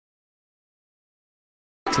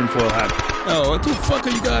tinfoil hat. Oh, what the fuck are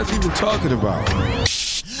you guys even talking about?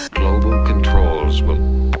 Global controls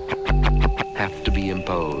will have to be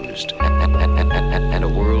imposed, and a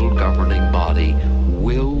world governing body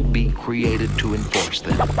will be created to enforce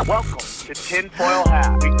them. Welcome to Tinfoil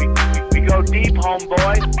Hat. We go deep,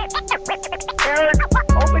 homeboy. Aaron,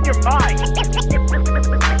 open your mind.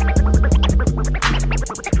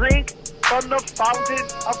 Drink from the fountain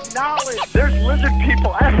of knowledge. There's lizard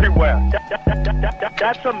people everywhere.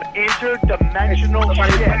 That's some interdimensional shit.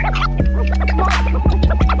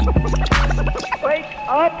 Wake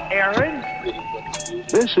up, Aaron.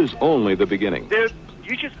 This is only the beginning. Dude,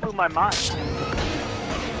 you just blew my mind.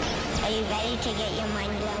 Are you ready to get your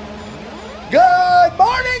mind blown? Good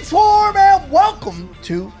morning, Swarm, and welcome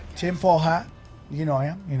to Tinfoil Hat. You know I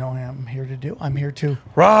am. You know I am. I'm here to do. I'm here to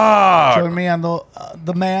Rock. join me on the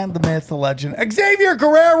man, the myth, the legend, Xavier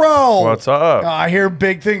Guerrero. What's up? I hear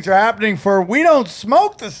big things are happening for We Don't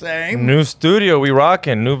Smoke the Same. New studio, we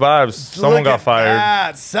rocking. New vibes. Someone Look got at fired.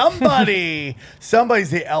 that. Somebody's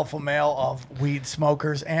the alpha male of weed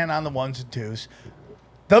smokers and on the ones and twos.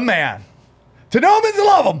 The man. To know him is to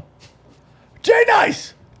love him. Jay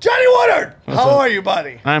Nice. Johnny Woodard. How are you,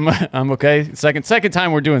 buddy? I'm okay. Second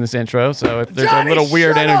time we're doing this intro, so if there's Johnny, a little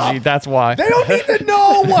weird shut energy, up. that's why. They don't need to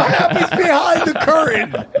know what happens behind the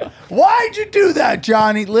curtain. Why'd you do that,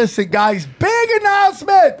 Johnny? Listen, guys, big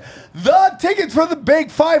announcement. The tickets for the big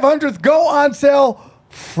 500th go on sale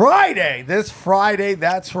Friday. This Friday,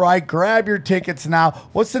 that's right. Grab your tickets now.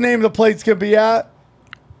 What's the name of the place it's going to be at?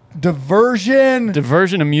 Diversion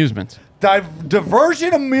Amusements.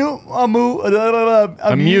 Diversion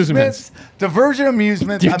Amusements. Diversion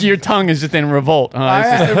Amusements. Your tongue is just in revolt. Huh?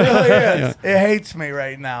 It really is. Yeah. It hates me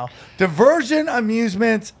right now. Diversion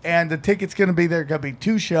Amusements, and the ticket's going to be there. Going to be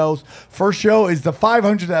two shows. First show is the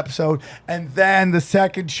 500th episode, and then the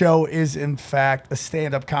second show is, in fact, a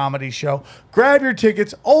stand-up comedy show. Grab your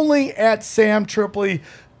tickets only at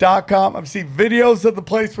samtripoli.com. I'm seeing videos of the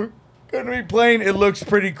place we're going to be playing. It looks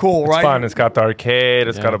pretty cool, right? It's fun. It's got the arcade.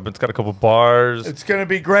 It's got a couple bars. It's going to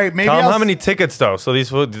be great. Maybe Tell them I'll how many tickets though. So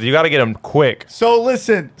you got to get them quick. So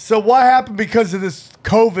listen, so what happened because of this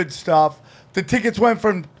COVID stuff, the tickets went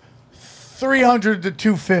from 300 to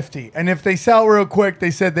 250. And if they sell real quick,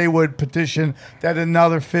 they said they would petition that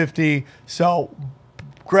another 50. So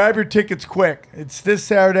grab your tickets quick. It's this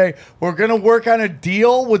Saturday. We're going to work on a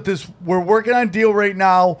deal with this. We're working on a deal right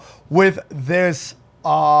now with this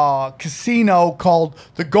casino called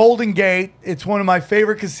the Golden Gate. It's one of my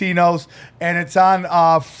favorite casinos, and it's on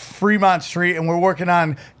Fremont Street, and we're working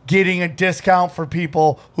on getting a discount for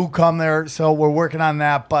people who come there, so we're working on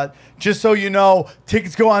that. But just so you know,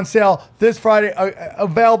 tickets go on sale this Friday,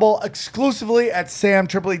 available exclusively at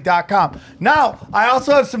samtripoli.com. Now, I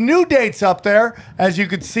also have some new dates up there. As you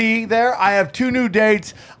can see there, I have two new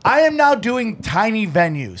dates. I am now doing tiny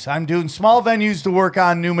venues. I'm doing small venues to work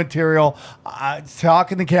on new material.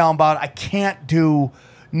 Talking to Callum about it, I can't do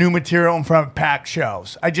new material in front of packed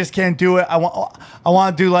shows. I just can't do it. I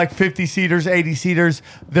want to do like 50-seaters, 80-seaters.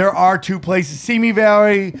 There are two places, Simi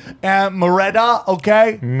Valley and Murrieta,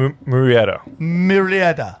 okay? Murrieta,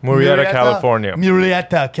 California.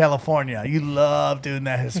 Murrieta, California. You love doing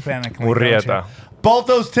that Hispanic thing, don't you? Murrieta. Both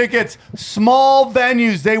those tickets, small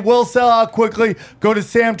venues, they will sell out quickly. Go to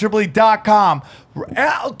samtripoli.com.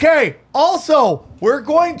 Okay, also, we're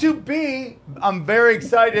going to be, I'm very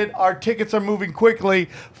excited, our tickets are moving quickly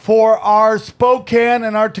for our Spokane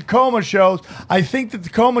and our Tacoma shows. I think the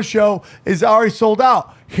Tacoma show is already sold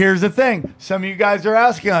out. Here's the thing. Some of you guys are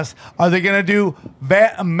asking us, are they going to do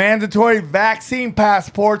mandatory vaccine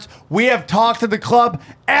passports? We have talked to the club.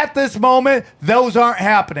 At this moment, those aren't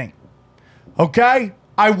happening. Okay?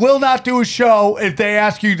 I will not do a show if they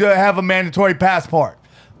ask you to have a mandatory passport.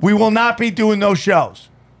 We will not be doing those shows.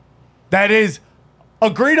 That is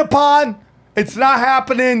agreed upon. It's not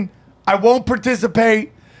happening. I won't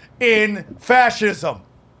participate in fascism.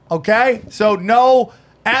 Okay? So no,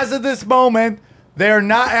 as of this moment, they're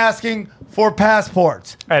not asking for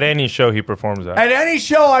passports. At any show he performs at. At any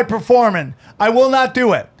show I perform in, I will not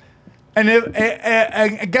do it.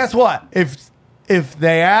 And guess what? If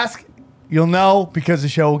they ask, you'll know because the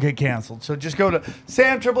show will get canceled. So just go to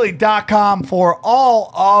samtripoli.com for all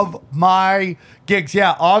of my gigs.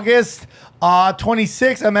 Yeah, August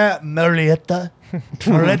 26th, I'm at Murrieta.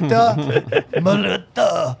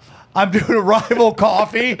 I'm doing a Rival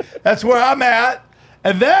Coffee. That's where I'm at.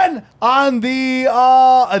 And then on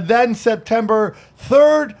then September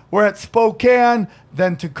 3rd, we're at Spokane.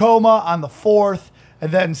 Then Tacoma on the 4th.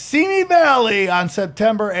 And then Simi Valley on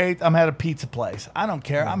September 8th. I'm at a pizza place. I don't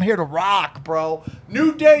care. I'm here to rock, bro.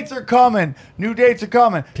 New dates are coming.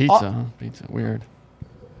 Pizza, huh? Pizza, weird.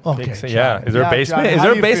 Okay, Yeah. Johnny. Is there a basement? Johnny, Is how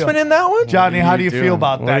there do a you basement feel? in that one? Johnny, how do you doing? feel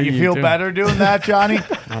about What that? are You you feel doing? better doing that, Johnny?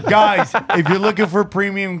 Guys, if you're looking for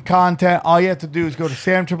premium content, all you have to do is go to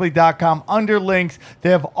samtripoli.com. Under links, they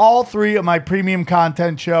have all 3 of my premium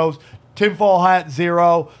content shows. Tinfoil Hat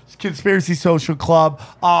Zero, Conspiracy Social Club.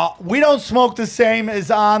 We Don't Smoke the Same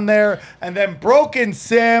is on there. And then Broken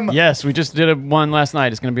Sim. Yes, we just did one last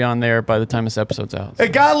night. It's going to be on there by the time this episode's out.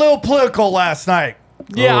 It got a little political last night.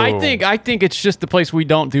 Yeah, Oh. I think it's just the place we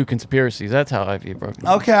don't do conspiracies. That's how I view Broken.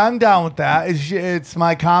 Okay, I'm down with that. It's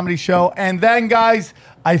my comedy show. And then, guys,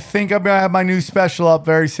 I think I'm going to have my new special up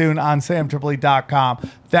very soon on samtripoli.com.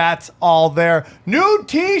 That's all there. New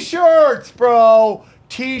T-shirts, bro.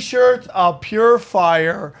 T-shirts of pure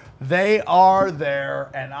fire. They are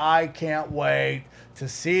there, and I can't wait to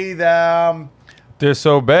see them.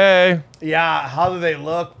 Disobey. Yeah, how do they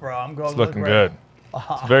look, bro? I'm going It's to look looking right- good.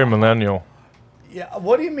 It's very millennial. Yeah,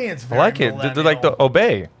 what do you mean it's I very like it. They're like the millennial?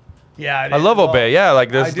 obey. Yeah, it I is. love Well, obey. Yeah, like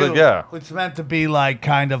I this. do. Like, yeah. It's meant to be like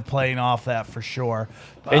kind of playing off that for sure.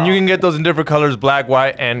 And you can get those in different colors: black,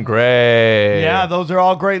 white, and gray. Yeah, those are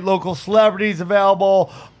all great local celebrities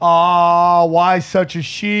available. Why Such a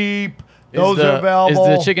Sheep? Those are available.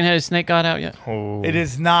 Is the chicken-headed snake god out yet? Oh. It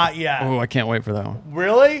is not yet. Oh, I can't wait for that one.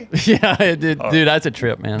 Really? Yeah, dude, that's a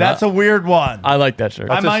trip, man. That's a weird one. I like that shirt.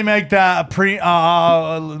 I might make that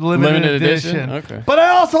a limited edition. Okay. But I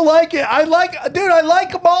also like it. I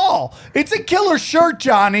like them all. It's a killer shirt,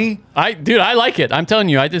 Johnny. I like it. I'm telling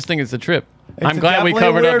you, I just think it's a trip. I'm a glad we definitely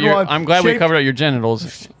covered up weird your. one. I'm glad we Shaped- covered up your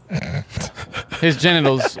genitals. His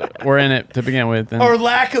genitals were in it to begin with. And Or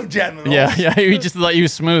lack of genitals. yeah. He just let you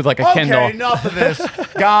smooth like a Okay, Ken doll. enough of this.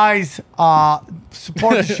 Guys,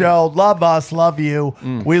 support the show. Love us. Love you.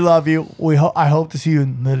 We love you. I hope to see you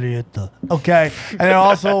in Marietta. Okay. And I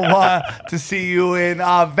also want to see you in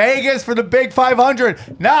Vegas for the Big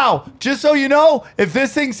 500. Now, just so you know, if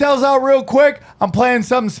this thing sells out real quick, I'm playing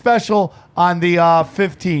something special on the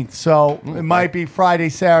 15th. So it might be Friday,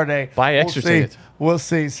 Saturday. Buy extra see. tickets. We'll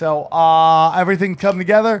see. So everything come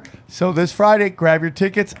together. So this Friday, grab your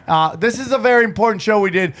tickets. This is a very important show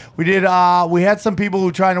we did. We had some people who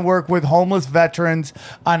are trying to work with homeless veterans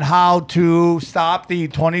on how to stop the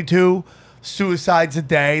 22 suicides a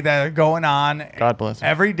day that are going on. God bless them.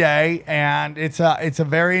 Every day, and it's a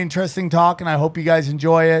very interesting talk, and I hope you guys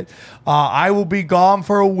enjoy it. I will be gone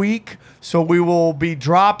for a week, so we will be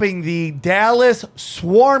dropping the Dallas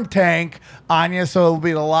Swarm Tank on you, so it'll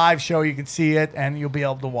be the live show. You can see it, and you'll be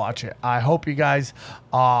able to watch it. I hope you guys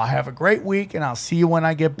have a great week, and I'll see you when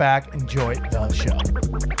I get back. Enjoy the show.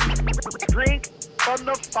 Drink from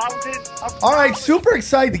the fountain of All right, super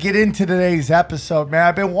excited to get into today's episode, man.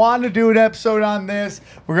 I've been wanting to do an episode on this.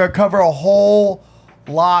 We're going to cover a whole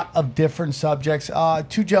lot of different subjects.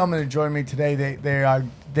 2 gentlemen that join me today,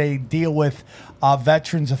 they deal with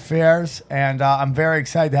Veterans Affairs, and I'm very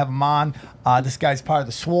excited to have them on. This guy's part of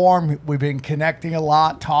the Swarm. We've been connecting a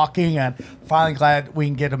lot, talking, and finally glad we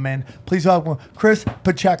can get him in. Please welcome Chris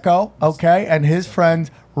Pacheco, okay, and his friend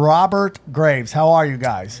Robert Graves. How are you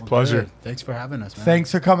guys? Pleasure. Thanks for having us, man.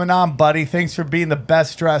 Thanks for coming on, buddy. Thanks for being the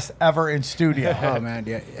best dressed ever in studio. Oh, man.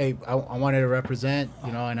 Yeah. Hey, I wanted to represent,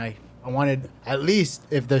 and I wanted, at least,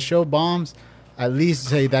 if the show bombs, at least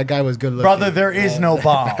say that guy was good looking. Brother, there is no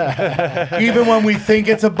bomb. Even when we think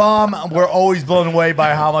it's a bomb, we're always blown away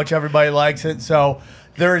by how much everybody likes it. So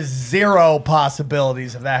there's 0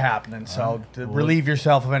 possibilities of that happening. So to relieve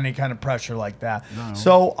yourself of any kind of pressure like that. No.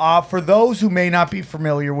 So for those who may not be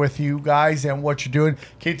familiar with you guys and what you're doing,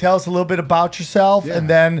 can you tell us a little bit about yourself and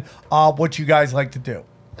then what you guys like to do?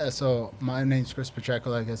 So my name's Chris Pacheco,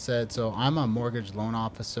 like I said. So I'm a mortgage loan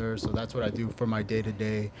officer. So that's what I do for my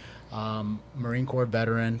day-to-day. Marine Corps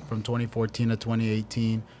veteran from 2014 to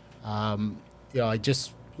 2018. I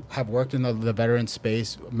just have worked in the veteran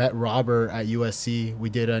space. Met Robert at USC. We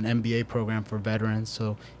did an MBA program for veterans.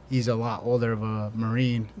 So he's a lot older of a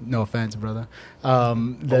Marine. No offense, brother.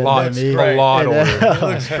 Than me. A lot older.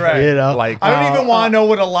 Looks great. Like, I don't even want to know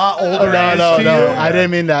what a lot older is to No. you. I didn't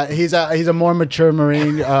mean that. He's a more mature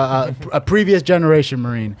Marine, a previous generation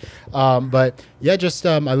Marine. But yeah, just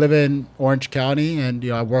I live in Orange County, and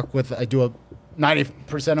I work with. I do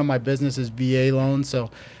 90% of my business is VA loans, so.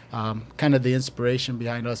 Kind of the inspiration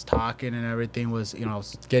behind us talking and everything was,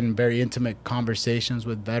 getting very intimate conversations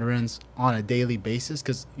with veterans on a daily basis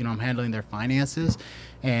because, I'm handling their finances.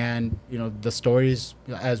 And, the stories,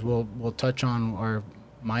 as we'll touch on, are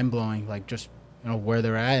mind-blowing, like just, where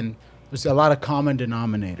they're at. And there's a lot of common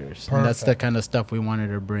denominators. And that's the kind of stuff we wanted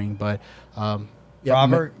to bring. But,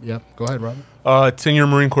 Robert? Go ahead, Robert. 10-year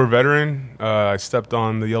Marine Corps veteran. I stepped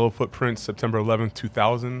on the Yellow Footprint September 11th,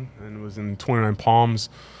 2000, and was in 29 Palms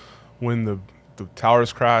when the the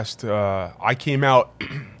towers crashed. I came out.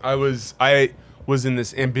 I was in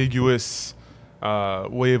this ambiguous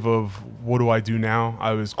wave of what do I do now.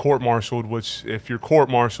 I was court-martialed, which if you're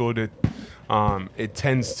court-martialed, it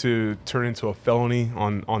tends to turn into a felony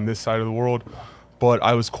on this side of the world. But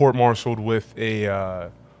I was court-martialed with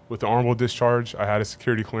an honorable discharge. I had a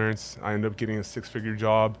security clearance. I ended up getting a 6-figure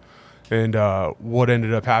job. And what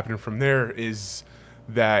ended up happening from there is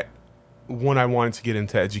that when I wanted to get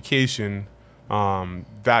into education,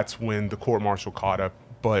 that's when the court-martial caught up.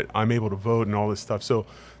 But I'm able to vote and all this stuff. So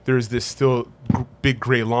there's this still big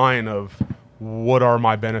gray line of what are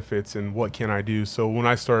my benefits and what can I do. So when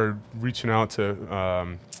I started reaching out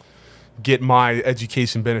to get my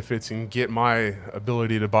education benefits and get my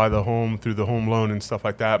ability to buy the home through the home loan and stuff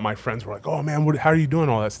like that, my friends were like, oh man, how are you doing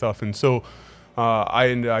all that stuff? And so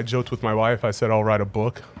I joked with my wife. I said, I'll write a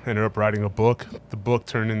book. Ended up writing a book. The book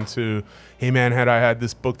turned into, hey man, had I had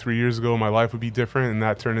this book 3 years ago, my life would be different. And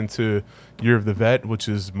that turned into Year of the Vet, which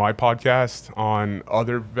is my podcast on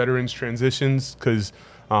other veterans transitions, because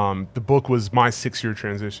the book was my 6-year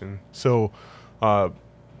transition. So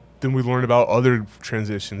then we learned about other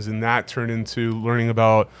transitions, and that turned into learning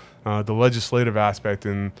about the legislative aspect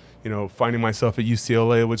and, finding myself at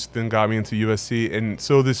UCLA, which then got me into USC. And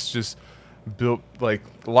so this just built, like,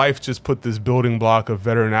 life just put this building block of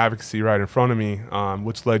veteran advocacy right in front of me,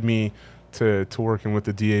 which led me to working with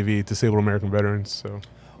the DAV, Disabled American Veterans. So.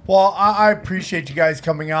 Well, I appreciate you guys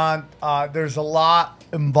coming on. There's a lot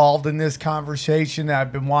involved in this conversation that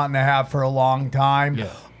I've been wanting to have for a long time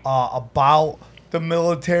about the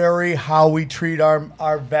military, how we treat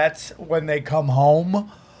our vets when they come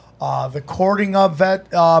home, the courting of vet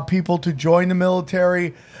people to join the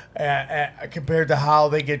military compared to how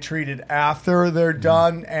they get treated after they're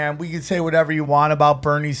done. And we can say whatever you want about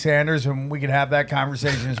Bernie Sanders, and we can have that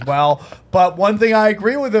conversation as well. But one thing I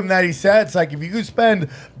agree with him that he said, it's like, if you could spend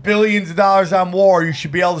billions of dollars on war, you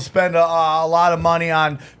should be able to spend a lot of money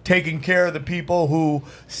on taking care of the people who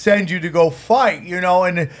send you to go fight,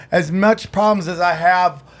 and as much problems as I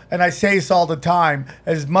have, and I say this all the time,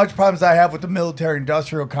 as much problems I have with the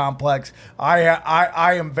military-industrial complex,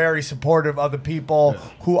 I am very supportive of the people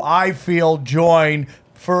who I feel join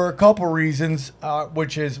for a couple reasons,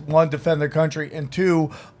 which is, one, defend their country, and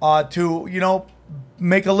two, to,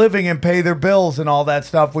 make a living and pay their bills and all that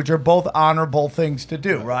stuff, which are both honorable things to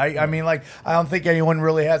do, right? I mean, like, I don't think anyone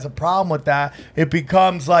really has a problem with that. It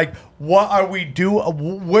becomes like, what are we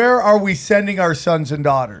doing? Where are we sending our sons and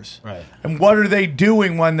daughters? Right. And what are they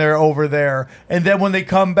doing when they're over there? And then when they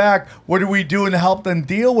come back, what are we doing to help them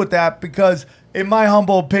deal with that? Because in my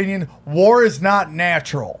humble opinion, war is not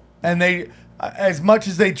natural. And as much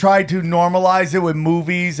as they try to normalize it with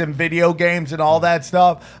movies and video games and all that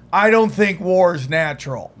stuff, I don't think war is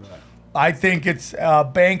natural. Right. I think it's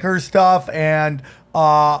banker stuff, and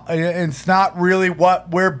it's not really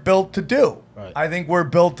what we're built to do. Right. I think we're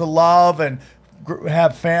built to love and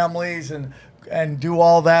have families and do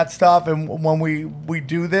all that stuff. And when we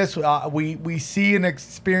do this, we see and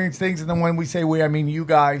experience things. And then when we say we, I mean you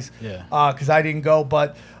guys, because I didn't go,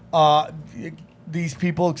 but these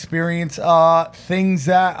people experience things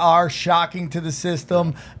that are shocking to the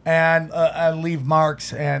system and leave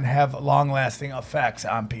marks and have long-lasting effects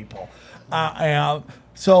on people.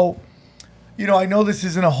 So, I know this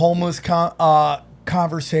isn't a homeless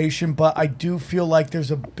conversation, but I do feel like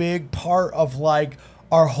there's a big part of, like,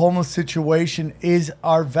 our homeless situation is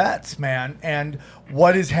our vets, man, and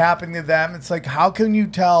what is happening to them. It's like, how can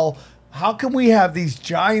we have these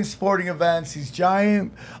giant sporting events, these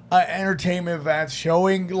giant entertainment events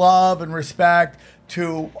showing love and respect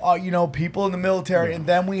to, people in the military, and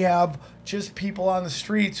then we have just people on the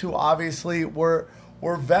streets who obviously were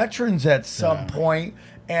veterans at some point,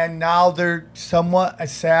 and now they're somewhat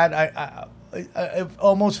sad. It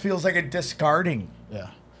almost feels like a discarding,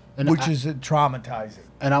 which is traumatizing.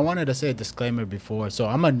 And I wanted to say a disclaimer before. So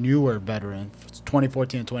I'm a newer veteran,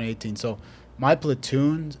 2014 and 2018. So my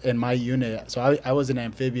platoon and my unit, so I was in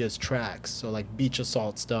amphibious tracks, so like beach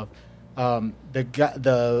assault stuff.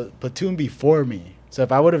 The platoon before me, so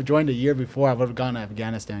if I would have joined a year before, I would have gone to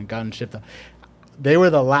Afghanistan, gotten shipped up. They were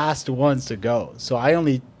the last ones to go. So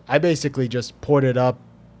I basically just ported up,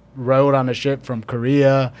 rode on a ship from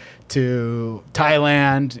Korea to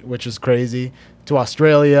Thailand, which is crazy, to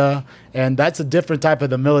Australia. And that's a different type of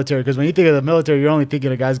the military, because when you think of the military, you're only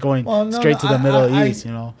thinking of guys going straight to the Middle East,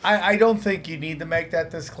 I don't think you need to make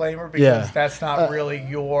that disclaimer, because that's not really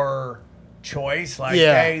your choice. Like,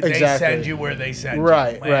 they send you where they send you.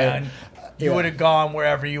 Right. You would have gone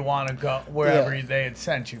wherever you want to go, wherever they had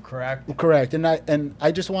sent you, correct? Correct. And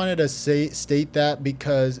I just wanted to state that,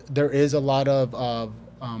 because there is a lot of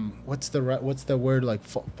what's the word, like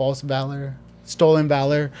false valor, stolen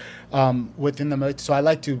valor, within the military. So I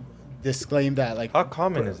like to disclaim that. Like, How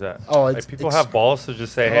common is that? Oh, like people have balls to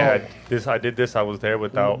just say, "Hey, I did this. I was there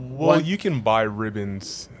without." Well, you can buy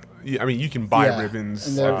ribbons. I mean, you can buy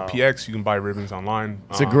ribbons. And PX, you can buy ribbons online.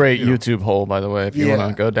 It's a great you know. YouTube hole, by the way. If you want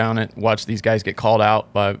to go down it, watch these guys get called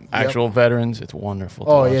out by actual veterans. It's wonderful.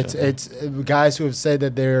 To watch it's guys who have said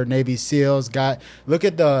that they're Navy SEALs. Look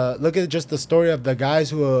at just the story of the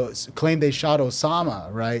guys who claim they shot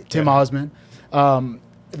Osama, right? Tim Osman. I'm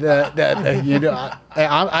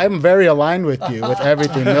very aligned with you with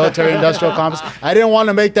everything, military industrial complex. I didn't want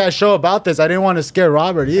to make that show about this. I didn't want to scare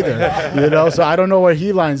Robert either, so I don't know where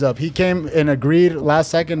he lines up. He came and agreed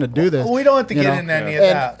last second to do this. We don't have to get into any of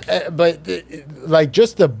that. But like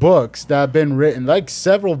just the books that have been written, like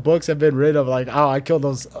several books have been written of like, oh, I killed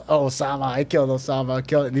Osama, I killed Osama, I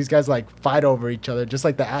killed. And these guys like fight over each other, just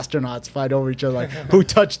like the astronauts fight over each other, like who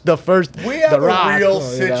touched the first. We have the rock, a real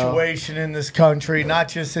situation in this country, not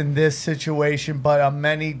just in this situation, but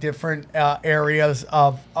many different areas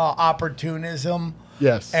of opportunism.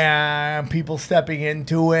 Yes. And people stepping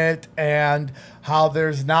into it, and how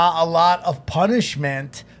there's not a lot of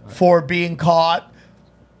punishment for being caught,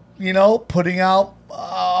 putting out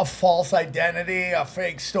a false identity, a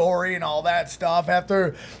fake story, and all that stuff.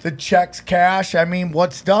 After the checks cash, I mean,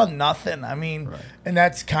 what's done? Nothing. I mean, and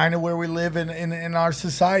that's kind of where we live in our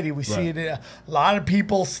society. We see it a lot of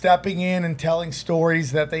people stepping in and telling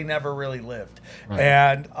stories that they never really lived.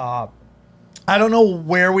 And I don't know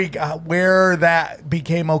where that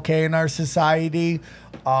became okay in our society.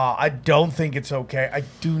 I don't think it's okay. I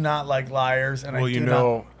do not like liars, and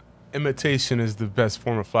imitation is the best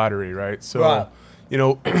form of flattery, right? So,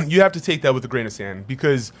 you have to take that with a grain of sand,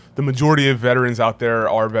 because the majority of veterans out there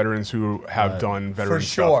are veterans who have done veteran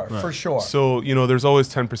stuff. For sure. So, there's always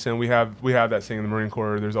 10%. We have that saying in the Marine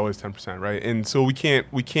Corps, there's always 10%, right? And so we can't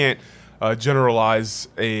generalize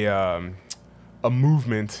a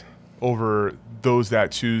movement over those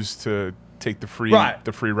that choose to take the free ride.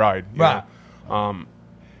 you know?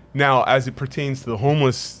 Now, as it pertains to the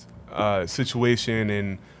homeless situation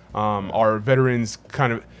and our veterans,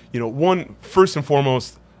 kind of, first and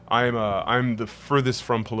foremost, I'm the furthest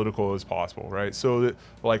from political as possible, right? So,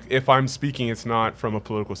 like, if I'm speaking, it's not from a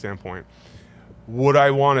political standpoint. What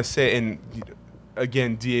I want to say, and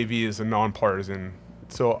again, DAV is a nonpartisan,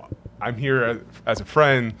 so I'm here as a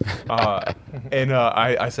friend, and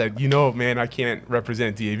I said, man, I can't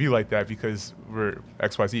represent DAV like that because we're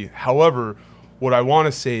XYZ. However, what I want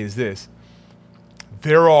to say is this: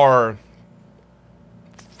 there are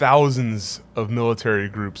thousands of military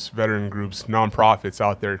groups, veteran groups, nonprofits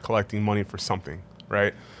out there collecting money for something,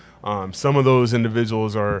 right? Some of those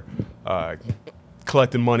individuals are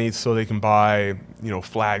collecting money so they can buy,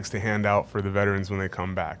 flags to hand out for the veterans when they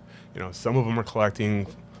come back. Some of them are collecting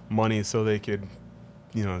money so they could,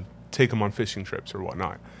 take them on fishing trips or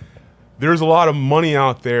whatnot. There's a lot of money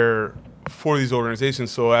out there for these organizations.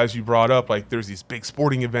 So as you brought up, like, there's these big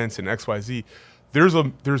sporting events and XYZ.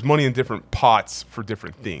 There's money in different pots for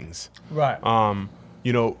different things. Right.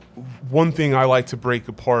 One thing I like to break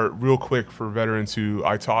apart real quick for veterans who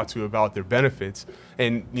I talk to about their benefits,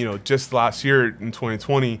 and just last year in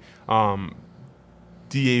 2020,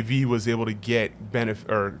 DAV was able to get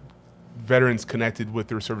veterans connected with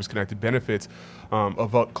their service-connected benefits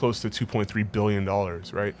of up close to $2.3 billion,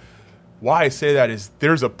 right? Why I say that is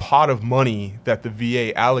there's a pot of money that the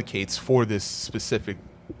VA allocates for this specific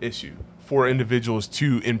issue, for individuals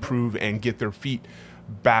to improve and get their feet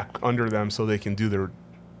back under them so they can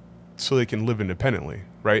live independently,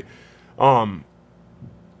 right?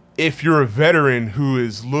 If you're a veteran who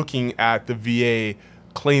is looking at the VA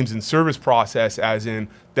claims and service process as in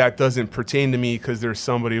that doesn't pertain to me because there's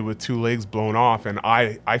somebody with 2 legs blown off and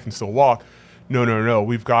I can still walk. No.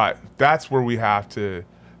 That's where we have to,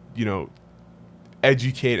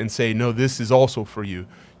 educate and say, no, this is also for you.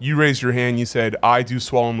 You raised your hand, you said, I do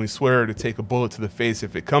solemnly swear to take a bullet to the face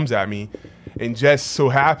if it comes at me. And just so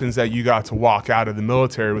happens that you got to walk out of the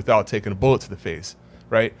military without taking a bullet to the face,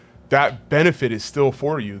 right? That benefit is still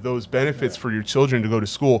for you. Those benefits for your children to go to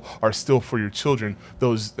school are still for your children.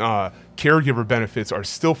 Those caregiver benefits are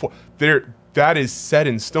still for there. That is set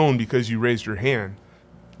in stone because you raised your hand,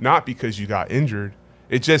 not because you got injured.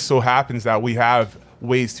 It just so happens that we have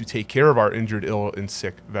ways to take care of our injured, ill, and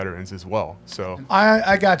sick veterans as well. So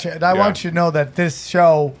I got you. And I want you to know that this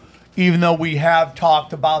show, even though we have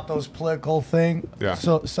talked about those political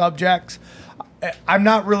subjects, I'm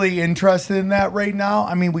not really interested in that right now.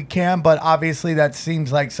 I mean, we can, but obviously that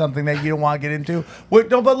seems like something that you don't want to get into.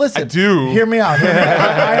 No, but listen. I do. Hear me out.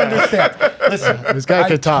 I understand. Listen, This guy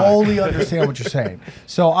could talk. I totally understand what you're saying.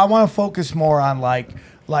 So I want to focus more on like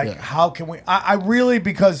how can we? I really,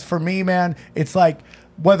 because for me, man, it's like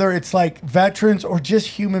whether it's like veterans or just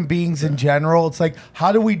human beings in general, it's like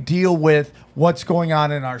how do we deal with what's going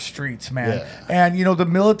on in our streets, man? Yeah. And you know, the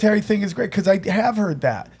military thing is great because I have heard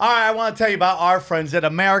that. All right, I want to tell you about our friends at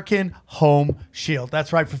American Home Shield.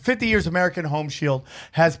 That's right. For 50 years, American Home Shield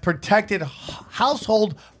has protected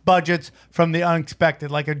household budgets from the unexpected,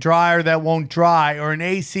 like a dryer that won't dry or an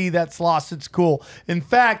AC that's lost its cool. In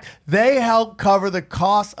fact, they help cover the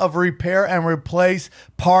cost of repair and replace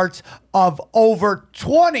parts of over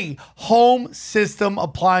 20 home system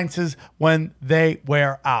appliances when they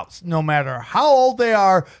wear out. No matter how old they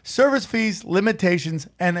are, service fees, limitations,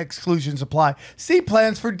 and exclusions apply. See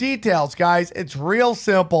plans for details, guys. It's real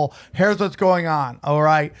simple. Here's what's going on, all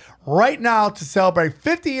right? Right now, to celebrate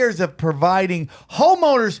 50 years of providing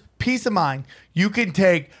homeowners peace of mind, you can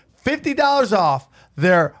take $50 off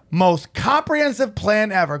their most comprehensive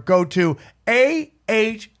plan ever. Go to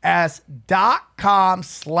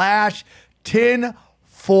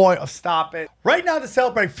ahs.com/tinfoil. Stop it. Right now, to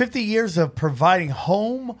celebrate 50 years of providing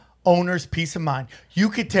homeowners peace of mind, you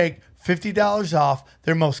could take $50 off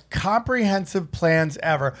their most comprehensive plans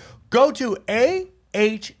ever. Go to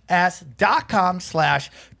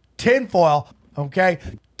ahs.com/tinfoil, okay?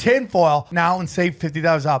 Tinfoil now and save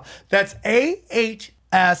 $50 off. That's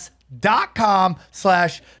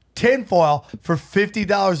ahs.com/tinfoil for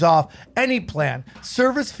 $50 off any plan.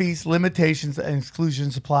 Service fees, limitations, and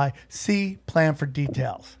exclusions apply. See plan for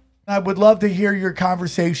details. I would love to hear your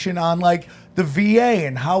conversation on like the VA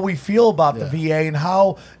and how we feel about the VA and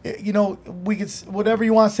how, you know, we could, whatever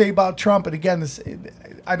you want to say about Trump. And again, this,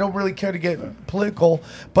 I don't really care to get political,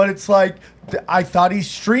 but it's like, I thought he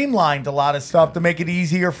streamlined a lot of stuff to make it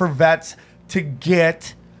easier for vets to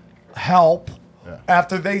get help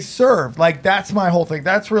after they serve. Like, that's my whole thing.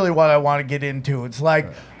 That's really what I want to get into. It's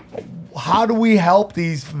like, how do we help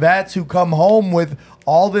these vets who come home with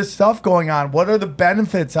all this stuff going on? What are the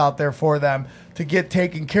benefits out there for them to get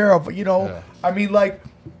taken care of? You know, I mean, like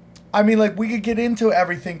we could get into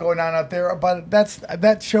everything going on out there, but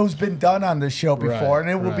that show's been done on this show before, and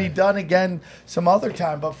it will be done again some other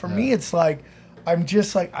time. But for me, it's like, I'm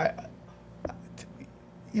just like,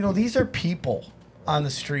 you know, these are people on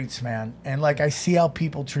the streets, man, and like I see how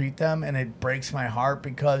people treat them, and it breaks my heart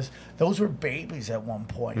because those were babies at one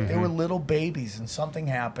point. They were little babies, and something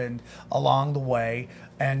happened along the way,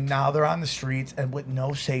 and now they're on the streets and with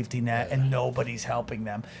no safety net, and nobody's helping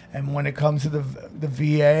them. And when it comes to the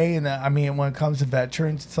VA, and when it comes to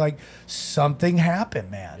veterans, it's like something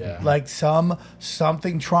happened, man. Like some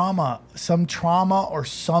trauma or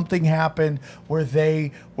something happened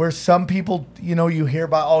where some people, you know, you hear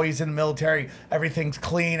about, oh, he's in the military, everything's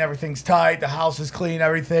clean, everything's tight, the house is clean,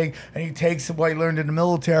 everything, and he takes what he learned in the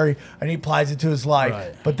military and he applies it to his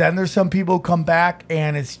life. But then there's some people who come back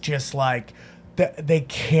and it's just like they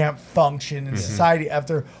can't function in society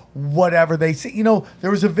after whatever they see. You know, there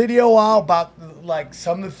was a video out about like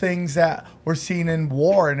some of the things that were seen in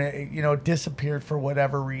war, and it, you know, disappeared for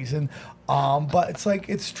whatever reason. But it's like,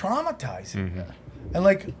 it's traumatizing. And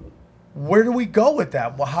like, where do we go with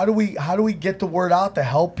that? Well, how do we get the word out to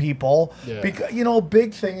help people? Because, you know, a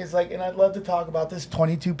big thing is like, and I'd love to talk about this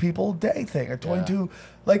 22 people a day thing, or 22,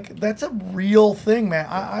 like that's a real thing, man.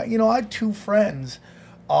 I had two friends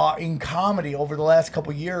in comedy over the last couple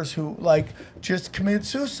of years who like just committed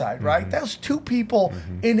suicide, right? That was two people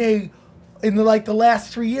in the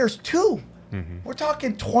last 3 years, two. We're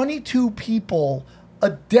talking 22 people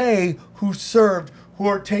a day who served, who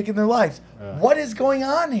are taking their lives. What is going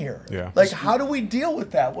on here? Like, how do we deal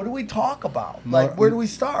with that? What do we talk about? Like, where do we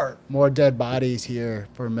start? More dead bodies here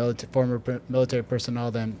for former military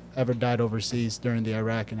personnel than ever died overseas during the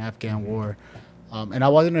Iraq and Afghan war. And I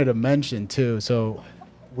wanted to mention, too, so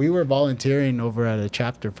we were volunteering over at a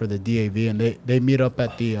chapter for the DAV, and they meet up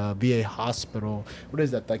at the VA hospital. What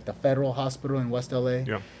is that, like the federal hospital in West LA?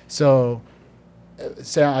 So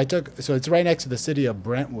it's right next to the city of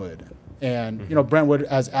Brentwood. And, you know, Brentwood,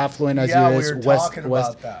 as affluent as it is, west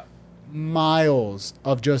miles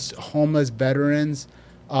of just homeless veterans,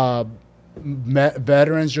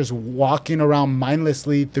 veterans just walking around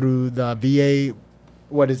mindlessly through the VA,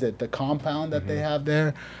 the compound that they have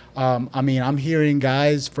there. I mean, I'm hearing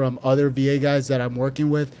guys from other VA guys that I'm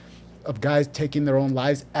working with, of guys taking their own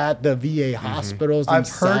lives at the VA hospitals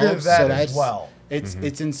themselves. I've heard of that as well. It's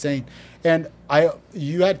insane. And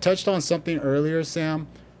you had touched on something earlier, Sam,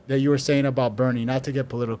 that you were saying about Bernie, not to get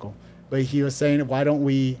political. but he was saying, why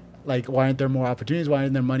aren't there more opportunities? Why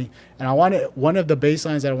aren't there money? And one of the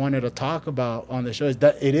baselines that I wanted to talk about on the show is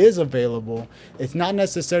that it is available. It's not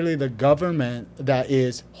necessarily the government that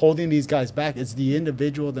is holding these guys back. It's the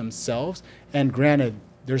individual themselves. And granted,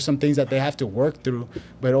 there's some things that they have to work through,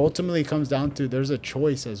 but ultimately it comes down to there's a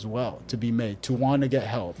choice as well to be made to want to get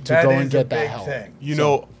help, to go and get that help. You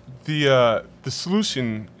know, the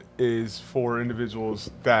solution is for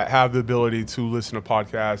individuals that have the ability to listen to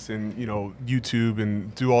podcasts and, you know, YouTube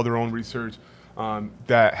and do all their own research,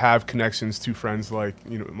 that have connections to friends like,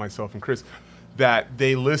 you know, myself and Chris, that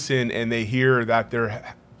they listen and they hear that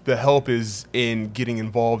the help is in getting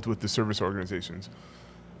involved with the service organizations.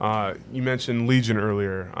 You mentioned Legion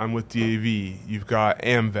earlier. I'm with DAV. You've got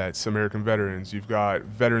AMVETS, American Veterans. You've got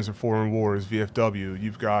Veterans of Foreign Wars, VFW.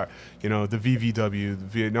 You've got, you know, the VVW, the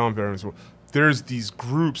Vietnam Veterans. There's these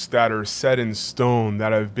groups that are set in stone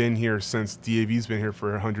that have been here since DAV's been here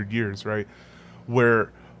for 100 years, right?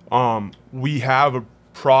 Where we have a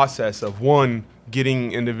process of, one,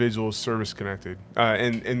 getting individuals service connected.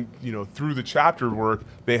 And you know, through the chapter work,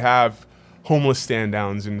 they have homeless stand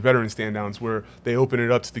downs and veteran stand downs where they open it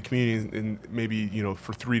up to the community, and maybe, you know,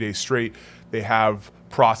 for 3 days straight, they have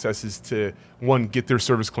processes to, one, get their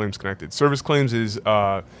service claims connected. Service claims is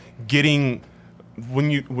getting, when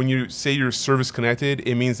you say you're service connected,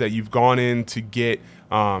 it means that you've gone in to get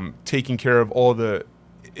taking care of all the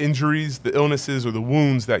injuries, the illnesses, or the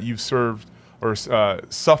wounds that you've served or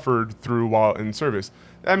suffered through while in service.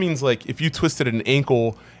 That means, like, if you twisted an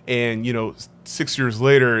ankle and, you know, 6 years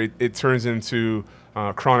later it turns into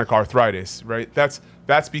chronic arthritis, right?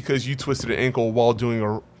 That's because you twisted an ankle while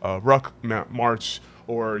doing a ruck march,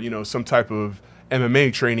 or, you know, some type of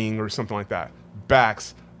MMA training or something like that.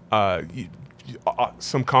 Backs,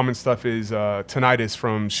 some common stuff is tinnitus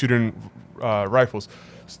from shooting rifles.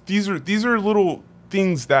 These are little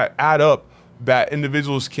things that add up, that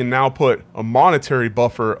individuals can now put a monetary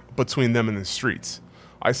buffer between them and the streets.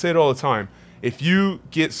 I say it all the time. If you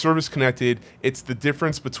get service connected, it's the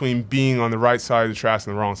difference between being on the right side of the tracks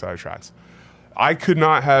and the wrong side of the tracks. I could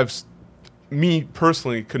not have, me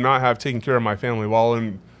personally, could not have taken care of my family while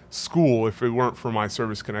in school if it weren't for my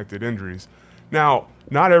service connected injuries. Now,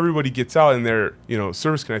 not everybody gets out and they're, you know,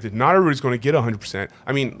 service connected. Not everybody's going to get 100%.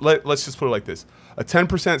 I mean, let's just put it like this. A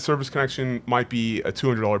 10% service connection might be a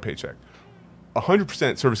 $200 paycheck.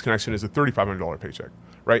 100% service connection is a $3,500 paycheck,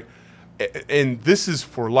 right? And this is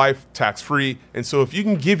for life, tax-free. And so if you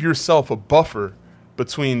can give yourself a buffer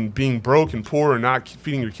between being broke and poor and not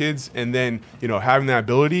feeding your kids, and then, you know, having that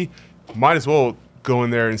ability, might as well go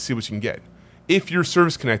in there and see what you can get. If you're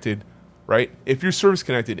service connected, right? If you're service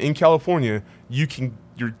connected in California, your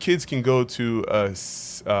kids can go to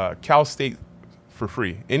Cal State for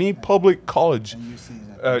free. Any public college,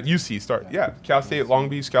 UC start. Yeah, Cal State, Long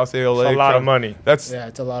Beach, Cal State, LA. It's a lot of money. It's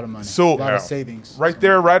a lot of money. So a lot of savings. Right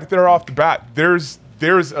there off the bat, there's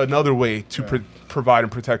another way to provide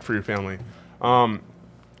and protect for your family.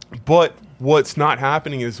 But what's not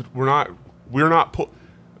happening is we're not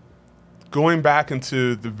going back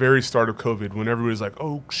into the very start of COVID, when everybody's like,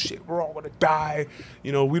 oh shit, we're all gonna die.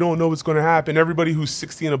 You know, we don't know what's gonna happen. Everybody who's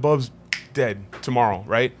 60 and above's dead tomorrow,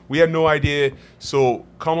 right? We had no idea. So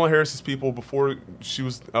Kamala Harris's people, before she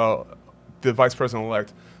was the vice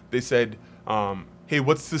president-elect, they said, hey,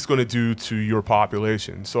 what's this going to do to your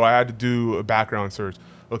population? So I had to do a background search.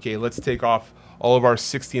 Okay, let's take off all of our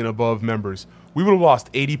 60 and above members. We would have lost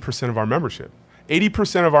 80% of our membership.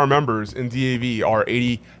 80% of our members in DAV are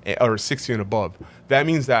 80 or 60 and above. That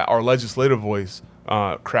means that our legislative voice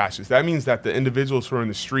crashes. That means that the individuals who are in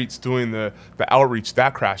the streets doing the outreach,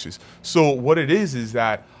 that crashes. So what it is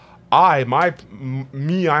that I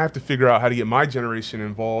have to figure out how to get my generation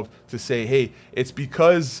involved to say, hey, it's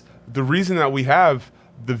because the reason that we have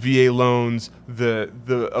the VA loans, the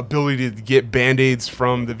ability to get Band-Aids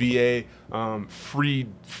from the VA, free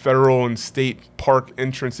federal and state park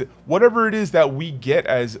entrance, whatever it is that we get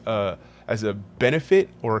as a benefit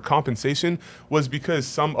or a compensation, was because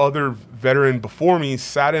some other veteran before me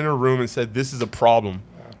sat in a room and said, this is a problem,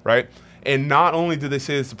 right? And not only did they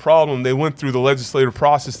say it's a problem, they went through the legislative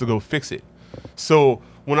process to go fix it. So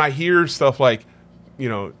when I hear stuff like, you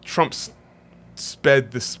know, Trump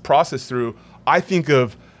sped this process through, I think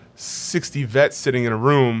of 60 vets sitting in a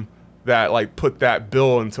room that like put that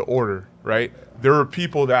bill into order, right? There are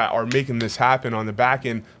people that are making this happen on the back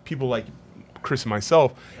end, people like Chris and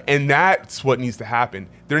myself, and that's what needs to happen.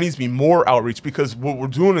 There needs to be more outreach, because what we're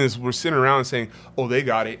doing is we're sitting around and saying, oh, they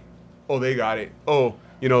got it. Oh, they got it. Oh,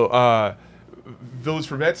 you know, Village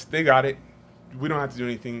for Vets, they got it. We don't have to do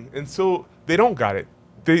anything. And so they don't got it.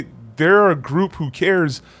 They're a group who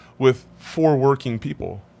cares with 4 working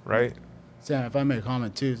people, right? Sam, if I may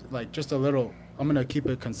comment too, like just a little, I'm gonna keep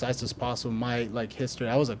it concise as possible. My like history,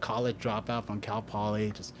 I was a college dropout from Cal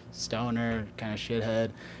Poly, just stoner, kind of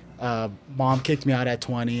shithead. Mom kicked me out at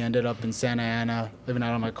 20, ended up in Santa Ana, living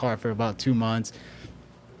out of my car for about 2 months.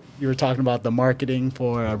 You were talking about the marketing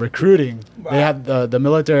for recruiting. Right. They have the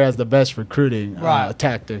military has the best recruiting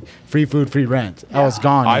tactic: free food, free rent. I was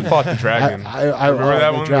gone. I fought the dragon. I remember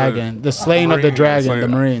that the one. Dragon, the slaying of the dragon, the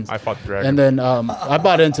Marines. I fought the dragon. And then I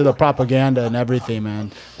bought into the propaganda and everything,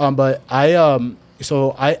 man. But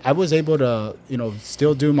so I was able to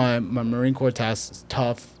still do my Marine Corps tasks.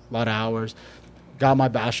 Tough, a lot of hours. Got my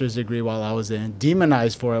bachelor's degree while I was in,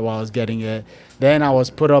 demonized for it while I was getting it. Then I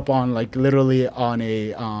was put up on literally on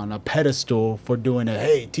a pedestal for doing it.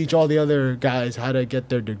 Hey, teach all the other guys how to get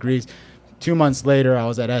their degrees. 2 months later, I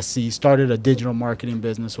was at SC, started a digital marketing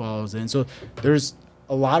business while I was in. So there's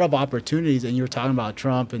a lot of opportunities, and you were talking about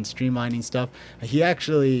Trump and streamlining stuff. He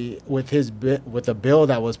actually, with a bill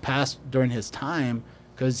that was passed during his time,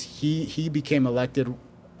 because he became elected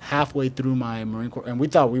halfway through my Marine Corps, and we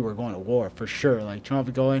thought we were going to war for sure. Like Trump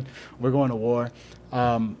we're going to war.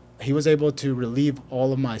 He was able to relieve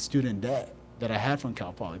all of my student debt that I had from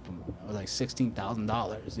Cal Poly. It was like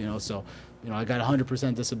 $16,000, so, I got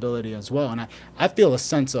 100% disability as well. And I feel a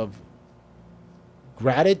sense of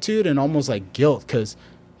gratitude and almost like guilt, because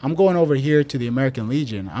I'm going over here to the American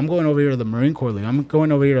Legion. I'm going over here to the Marine Corps League. I'm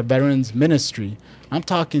going over here to Veterans Ministry. I'm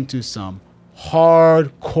talking to some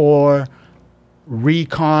hardcore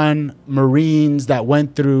recon Marines that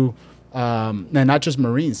went through, and not just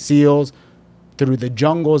Marines, SEALs, through the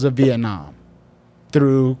jungles of Vietnam,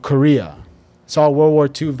 through Korea. Saw a World War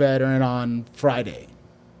II veteran on Friday.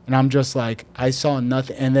 And I'm just like, I saw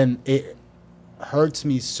nothing. And then it hurts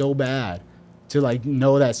me so bad to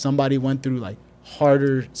know that somebody went through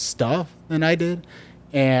harder stuff than I did.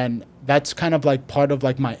 And that's kind of part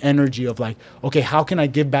of my energy of okay, how can I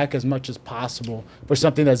give back as much as possible for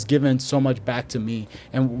something that's given so much back to me?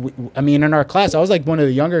 And in our class, I was one of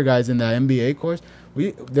the younger guys in the MBA course.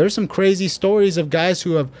 There's some crazy stories of guys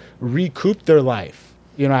who have recouped their life,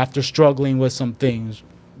 after struggling with some things.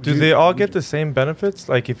 Do they all get the same benefits?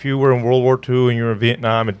 Like if you were in World War II and you were in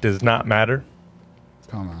Vietnam, it does not matter?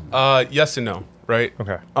 Come on. Yes and no, right?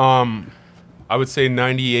 Okay. I would say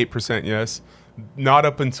 98% yes. Not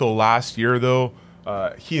up until last year, though.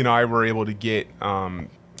 He and I were able to get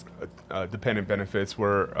dependent benefits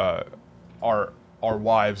where our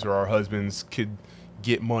wives or our husbands could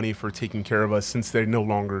get money for taking care of us since they no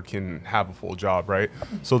longer can have a full job, right?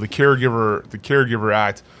 So the Caregiver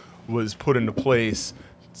Act was put into place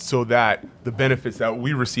so that the benefits that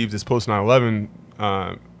we received as post 9/11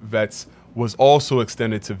 vets was also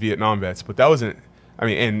extended to Vietnam vets, but that wasn't.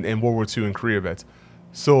 And World War II and Korea vets.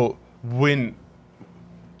 So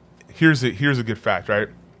here's a good fact, right?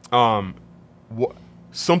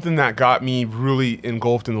 Something that got me really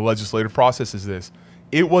engulfed in the legislative process is this.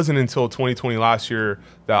 It wasn't until 2020 last year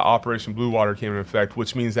that Operation Blue Water came into effect,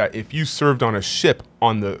 which means that if you served on a ship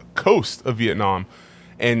on the coast of Vietnam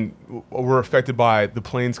and were affected by the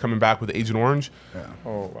planes coming back with Agent Orange,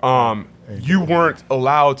 you weren't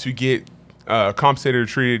allowed to get compensated or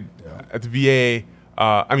treated at the VA.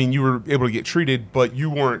 You were able to get treated, but you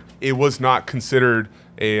weren't. It was not considered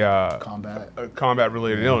a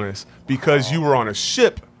combat-related illness because you were on a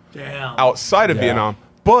ship outside of Vietnam.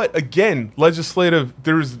 But again,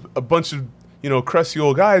 there's a bunch of crusty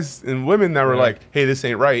old guys and women that were like, "Hey, this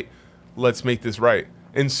ain't right. Let's make this right."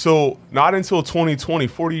 And so, not until 2020,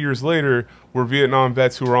 40 years later, were Vietnam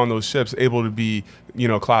vets who were on those ships able to be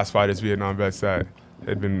classified as Vietnam vets that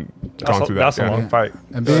had been gone through that. That's a long fight.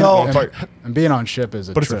 And being on ship is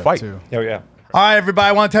a trip, it's a fight too. Oh yeah. All right, everybody,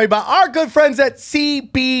 I want to tell you about our good friends at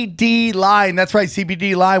CBD Line. That's right,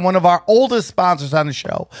 CBD Line, one of our oldest sponsors on the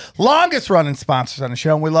show, longest running sponsors on the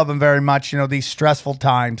show, and we love them very much. These stressful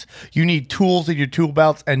times, you need tools in your tool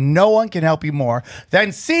belts, and no one can help you more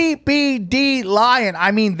than CBD Lion.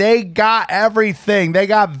 They got everything. They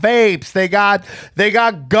got vapes. They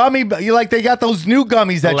got gummy. They got those new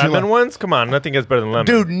gummies that lemon ones. Come on, nothing is better than lemon.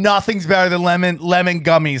 Dude, nothing's better than lemon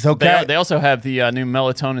gummies. Okay. They also have the new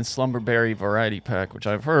melatonin slumberberry variety pack, which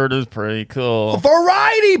I've heard is pretty cool.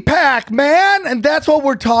 Variety pack, man. And that's what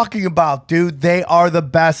we're talking about, dude. They are the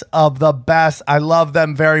best of the best. I love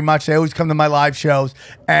them very much. They always come to my live shows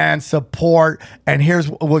and support. And here's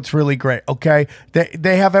what's really great, okay?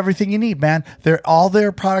 They have everything you need, man. All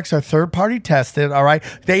their products are third-party tested, all right?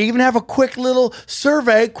 They even have a quick little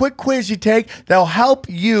survey, quick quiz you take that'll help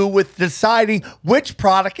you with deciding which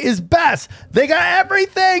product is best. They got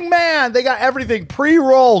everything, man. They got everything.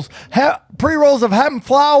 Pre-rolls, pre-rolls of hemp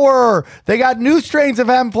flower. They got new strains of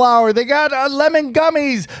hemp flower. They got lemon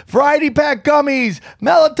gummies, variety pack gummies,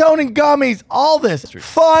 melatonin gummies, all this.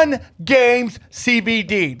 Fun games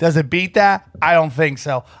CBD. Does it beat that? I don't think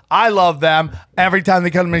so. I love them. Every time they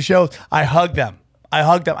come to my shows, I hug them.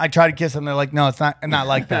 I try to kiss them. They're like, no, it's not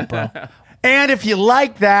like that, bro. And if you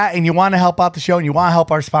like that and you want to help out the show and you want to help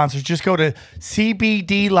our sponsors, just go to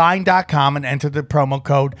cbdline.com and enter the promo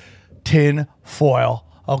code TINFOIL,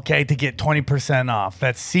 okay, to get 20% off.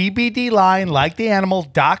 That's cbdline, like the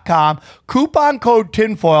animal.com, coupon code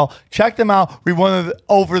TINFOIL. Check them out. We won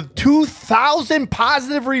over 2,000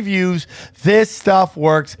 positive reviews. This stuff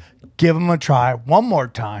works. Give them a try one more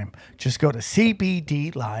time. Just go to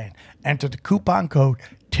cbdline, enter the coupon code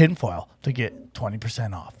TINFOIL to get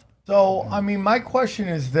 20% off. So, I mean, my question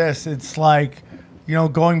is this. It's like,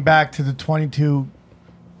 going back to the 22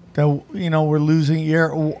 that, we're losing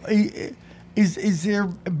here. Is there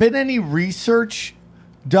been any research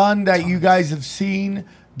done that you guys have seen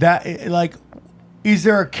that, like, is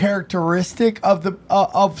there a characteristic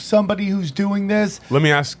of somebody who's doing this? Let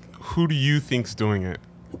me ask, who do you think's doing it?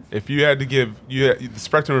 If you had to give the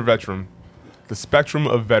spectrum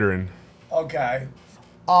of veteran. Okay.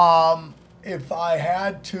 If I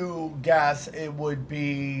had to guess, it would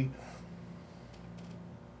be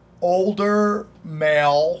older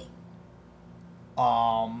male,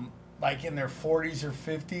 like in their 40s or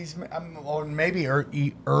 50s, or maybe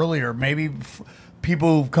earlier. Maybe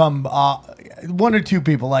people who've come, one or two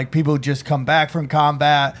people, like people who just come back from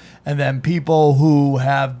combat, and then people who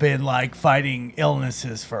have been like fighting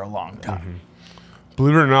illnesses for a long time. Mm-hmm.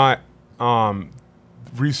 Believe it or not,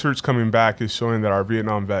 research coming back is showing that our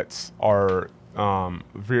Vietnam vets, our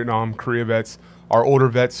Vietnam, Korea vets, our older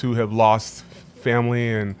vets who have lost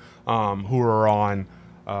family and who are on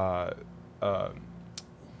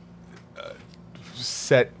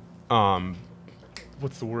set,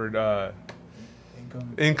 what's the word?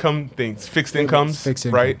 Income things, fixed incomes,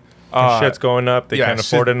 right? Shit's going up. They can't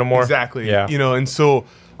afford it no more. Exactly. Yeah. And so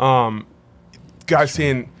guys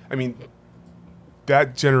saying, I mean,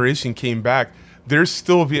 that generation came back. There's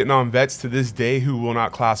still Vietnam vets to this day who will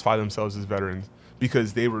not classify themselves as veterans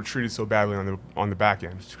because they were treated so badly on the back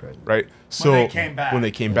end, right? So when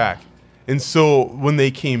they came back. And so when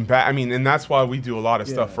they came back, I mean, and that's why we do a lot of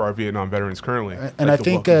stuff for our Vietnam veterans currently. And like I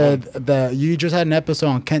think you just had an episode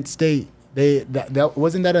on Kent State. That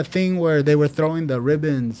wasn't that a thing where they were throwing the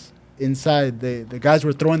ribbons inside. The guys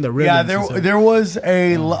were throwing the ribbons. Yeah, there was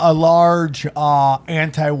a large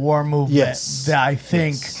anti-war movement that I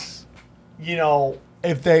think,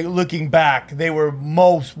 if they looking back, they were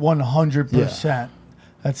most 100%. Yeah.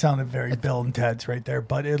 That sounded very Bill and Ted's right there,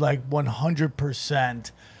 but it like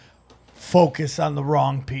 100% focus on the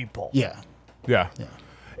wrong people. Yeah.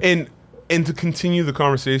 And to continue the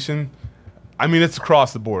conversation, I mean, it's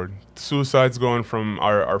across the board. Suicide's going from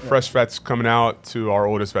our fresh vets coming out to our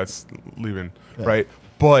oldest vets leaving, right?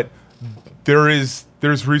 But there's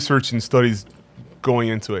research and studies going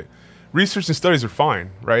into it. Research and studies are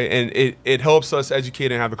fine, right? And it helps us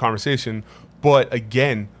educate and have the conversation. But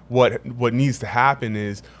again, what needs to happen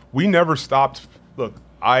is we never stopped. Look,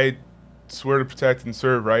 I swear to protect and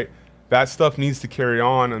serve, right? That stuff needs to carry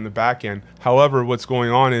on the back end. However, what's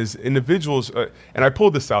going on is individuals, and I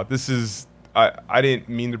pulled this out. This is, I didn't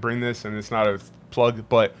mean to bring this, and it's not a plug,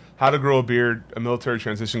 but How to Grow a Beard, A Military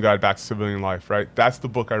Transition Guide Back to Civilian Life, right? That's the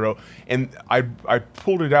book I wrote. And I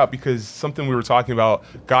pulled it out because something we were talking about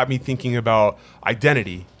got me thinking about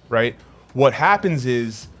identity, right? What happens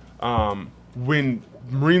is when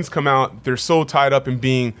Marines come out, they're so tied up in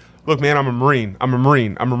being, look, man, I'm a Marine.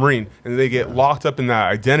 And they get locked up in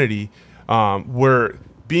that identity where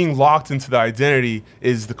being locked into the identity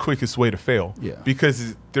is the quickest way to fail. Yeah.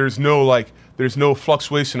 Because there's no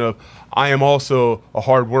fluctuation of I am also a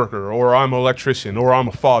hard worker, or I'm an electrician, or I'm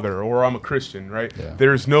a father, or I'm a Christian, right? Yeah.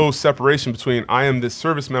 There's no separation between I am this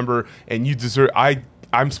service member and you deserve,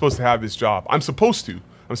 I'm supposed to have this job. I'm supposed to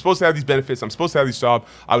have these benefits. I'm supposed to have this job.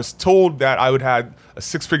 I was told that I would have a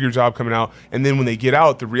 6-figure job coming out. And then when they get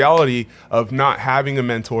out, the reality of not having a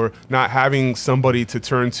mentor, not having somebody to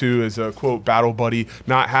turn to as a quote battle buddy,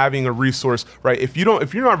 not having a resource, right? If you're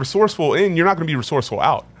not resourceful in, you're not going to be resourceful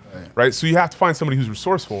out, right? So you have to find somebody who's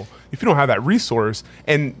resourceful. If you don't have that resource,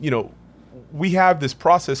 and we have this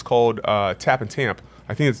process called TAP and TAMP.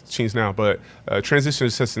 I think it's changed now, but Transition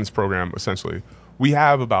Assistance Program, essentially. We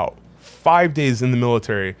have about 5 days in the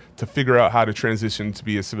military to figure out how to transition to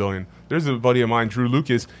be a civilian. There's a buddy of mine, Drew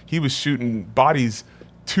Lucas. He was shooting bodies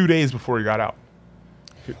 2 days before he got out.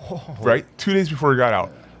 Right? 2 days before he got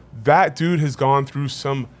out. That dude has gone through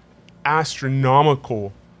some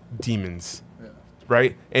astronomical demons,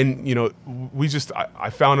 right? And I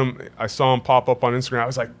found him. I saw him pop up on Instagram. I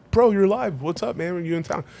was like, bro, you're live. What's up, man? Are you in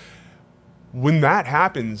town? When that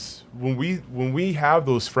happens, when we have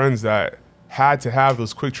those friends that had to have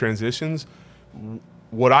those quick transitions,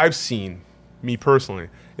 what I've seen, me personally,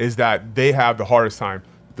 is that they have the hardest time.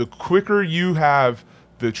 The quicker you have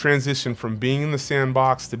the transition from being in the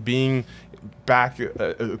sandbox to being back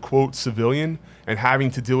a quote civilian and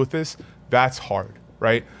having to deal with this, that's hard,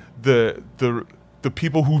 right? The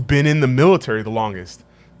people who've been in the military the longest,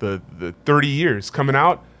 the 30 years coming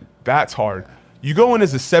out, that's hard. You go in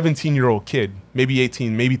as a 17-year-old kid, maybe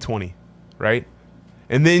 18, maybe 20, right?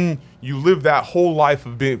 And then you live that whole life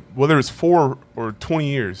of being, whether it's 4 or 20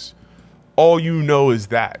 years, all you know is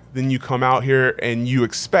that. Then you come out here and you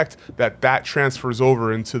expect that transfers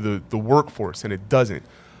over into the workforce, and it doesn't.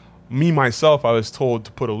 Me, myself, I was told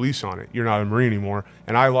to put a leash on it. You're not a Marine anymore.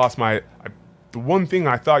 And I lost the one thing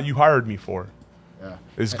I thought you hired me for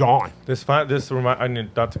is gone. I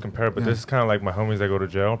need not to compare it, but this is kind of like my homies that go to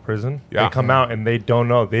jail, prison. Yeah. They come out and they don't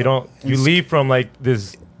know. You leave from like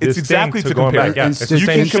this. It's exactly to going compare. back. Yeah, it's the you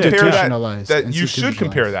same can compare Institutionalized. that you should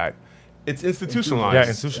compare that. It's institutionalized. Yeah,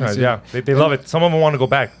 institutionalized. Yeah, they love it. Some of them want to go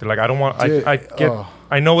back. They're like, I don't want. Dude,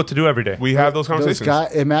 I know what to do every day. We have those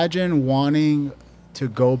conversations. Imagine wanting to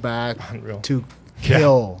go back to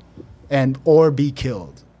kill or be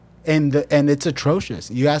killed. And it's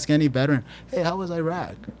atrocious. You ask any veteran, hey, how was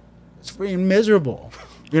Iraq? It's freaking miserable.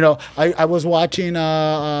 I was watching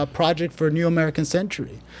a project for New American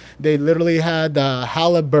Century. They literally had the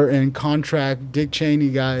Halliburton contract, Dick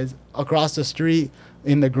Cheney guys across the street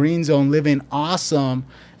in the green zone living awesome,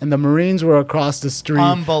 and the Marines were across the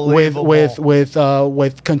street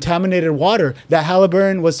with contaminated water that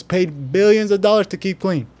Halliburton was paid billions of dollars to keep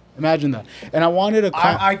clean. Imagine that. And I wanted to...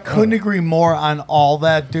 I couldn't agree more on all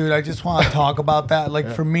that, dude. I just want to talk about that.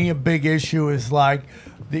 Like, for me, a big issue is like,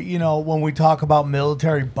 when we talk about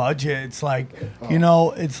military budget, it's like,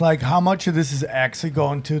 it's like how much of this is actually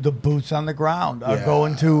going to the boots on the ground,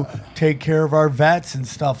 going to take care of our vets and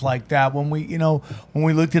stuff like that. When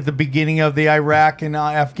we looked at the beginning of the Iraq and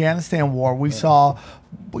Afghanistan war, we saw,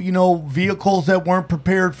 vehicles that weren't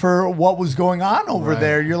prepared for what was going on over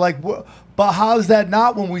there. You're like, but how's that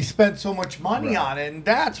not when we spent so much money on it? And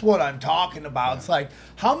that's what I'm talking about. It's like,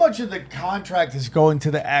 how much of the contract is going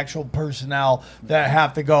to the actual personnel that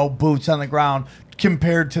have to go boots on the ground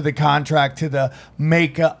compared to the contract to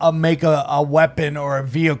make a weapon or a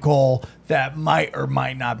vehicle that might or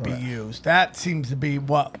might not be used? That seems to be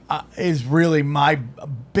what is really my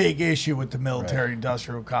big issue with the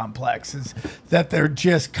military-industrial complex, is that they're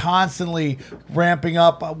just constantly ramping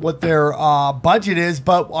up what their budget is.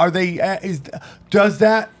 But are they? Does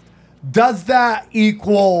that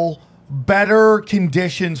equal better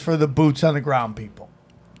conditions for the boots on the ground people?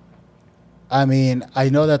 I mean, I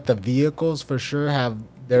know that the vehicles for sure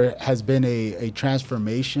there has been a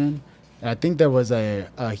transformation. And I think there was a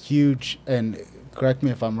huge, and correct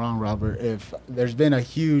me if I'm wrong, Robert, if there's been a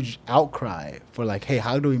huge outcry for like, hey,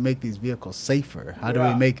 how do we make these vehicles safer? How do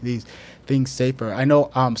we make these things safer? I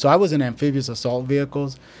know, so I was in amphibious assault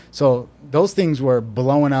vehicles. So those things were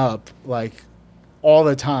blowing up like all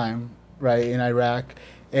the time, right, in Iraq.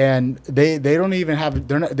 And they don't even have,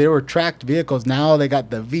 they were tracked vehicles. Now they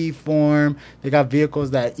got the V form. They got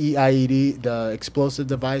vehicles that eat IED, the explosive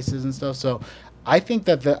devices and stuff. So I think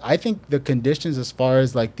that the conditions as far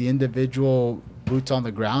as like the individual boots on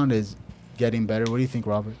the ground is getting better. What do you think,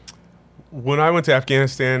 Robert? When I went to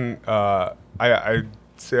Afghanistan, I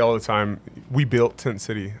say all the time, we built Tent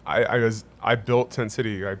City. I built Tent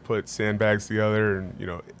City. I put sandbags together,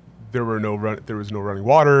 and there was no running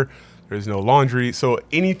water. There's no laundry. So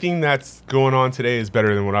anything that's going on today is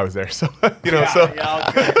better than when I was there. So so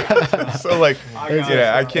like,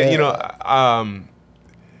 I can't.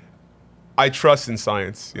 I trust in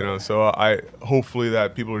science. So I hopefully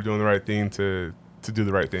that people are doing the right thing to do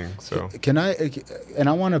the right thing. So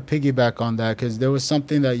I want to piggyback on that, because there was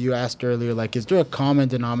something that you asked earlier. Like, is there a common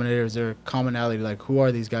denominator? Is there a commonality? Like, who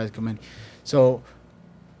are these guys coming? So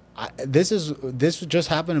this just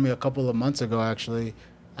happened to me a couple of months ago, actually.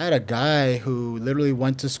 I had a guy who literally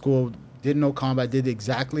went to school, did no combat, did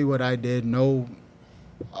exactly what I did, no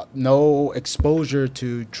exposure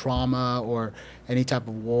to trauma or any type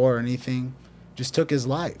of war or anything, just took his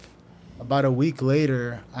life. About a week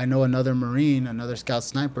later, I know another Marine, another scout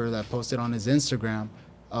sniper that posted on his Instagram,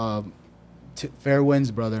 fair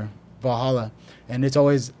winds, brother, Valhalla. And it's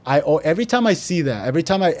always, every time I see that,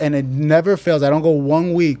 and it never fails, I don't go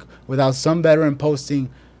 1 week without some veteran posting,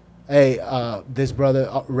 hey, this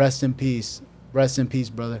brother, rest in peace,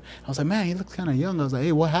 brother. I was like, man, he looks kind of young. I was like,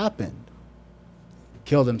 hey, what happened?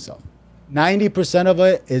 Killed himself. 90% of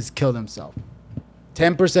it is kill themselves.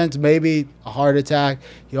 10% maybe a heart attack.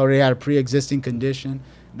 He already had a pre-existing condition.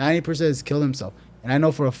 90% is kill himself. And I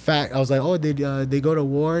know for a fact, I was like, oh, they go to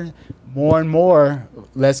war? More and more,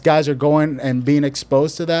 less guys are going and being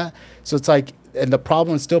exposed to that. So it's like, and the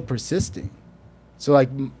problem is still persisting. So like,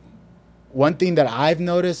 one thing that I've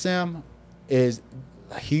noticed, Sam, is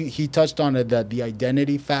he touched on it, the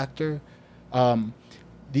identity factor.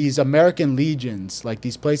 These American legions, like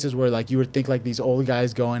these places where like you would think like these old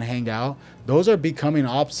guys go and hang out, those are becoming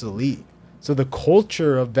obsolete. So the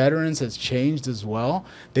culture of veterans has changed as well.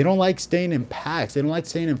 They don't like staying in packs. They don't like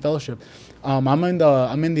staying in fellowship. I'm in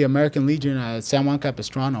the American Legion at San Juan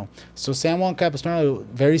Capistrano. So San Juan Capistrano,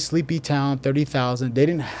 very sleepy town, 30,000. They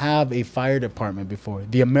didn't have a fire department before.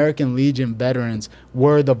 The American Legion veterans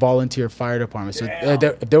were the volunteer fire department. So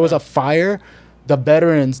if there was a fire, the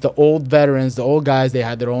veterans, the old guys, they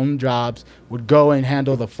had their own jobs, would go and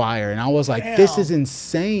handle the fire. And I was like, this is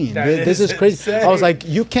insane. This is crazy. Insane. I was like,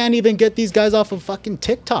 you can't even get these guys off of fucking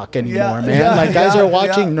TikTok anymore, man. Guys are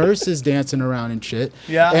watching nurses dancing around and shit.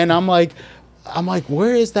 Yeah. And I'm like,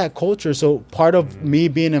 where is that culture? So part of me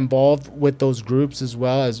being involved with those groups as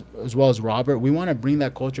well as Robert, we want to bring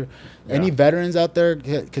that culture. Yeah. Any veterans out there,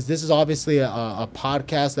 because this is obviously a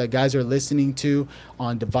podcast that guys are listening to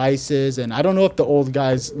on devices, and I don't know if the old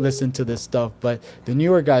guys listen to this stuff, but the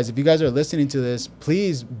newer guys, if you guys are listening to this,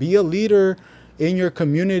 please be a leader in your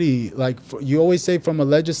community. Like you always say, from a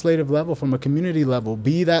legislative level, from a community level,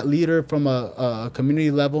 be that leader from a community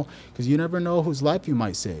level, because you never know whose life you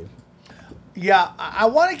might save. Yeah, I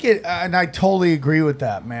want to get, and I totally agree with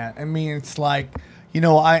that, man. I mean, it's like,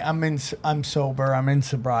 I'm sober, I'm in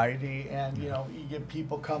sobriety, and you get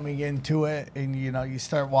people coming into it, and you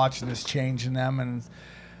start watching this change in them, and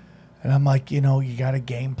I'm like, you got to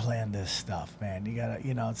game plan this stuff, man. You got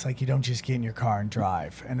to, it's like you don't just get in your car and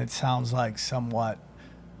drive. And it sounds like somewhat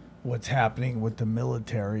what's happening with the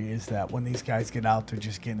military is that when these guys get out, they're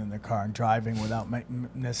just getting in their car and driving without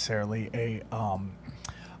necessarily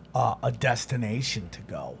a destination to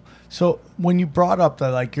go. So when you brought up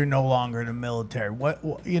that, like, you're no longer in the military,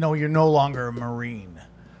 you're no longer a Marine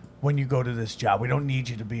when you go to this job. We don't need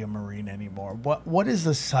you to be a Marine anymore. What is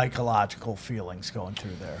the psychological feelings going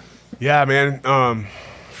through there? Yeah, man.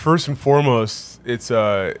 First and foremost, it's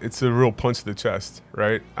a real punch to the chest,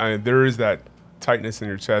 right? There is that tightness in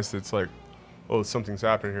your chest. It's like, oh, something's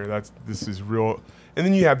happening here. This is real. And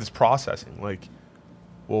then you have this processing, like,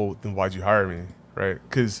 well, then why'd you hire me, right?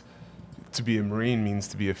 Because to be a Marine means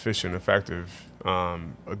to be efficient, effective, a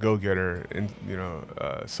go-getter, and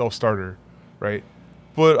self-starter, right?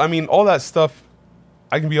 But I mean, all that stuff,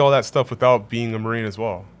 I can be all that stuff without being a Marine as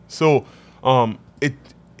well. So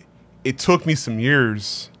it took me some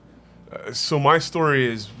years. So my story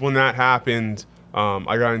is, when that happened,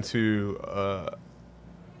 I got into a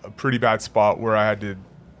pretty bad spot where I had to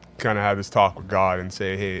kind of have this talk with God and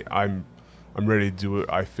say, hey, I'm ready to do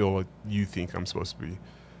what I feel like you think I'm supposed to be.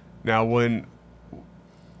 Now, when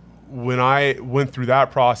I went through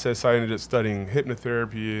that process, I ended up studying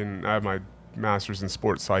hypnotherapy, and I have my master's in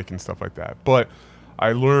sports psych and stuff like that. But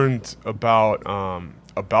I learned about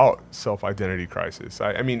self-identity crisis.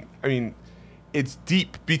 I mean, it's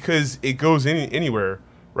deep because it goes anywhere,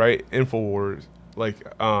 right? InfoWars, like,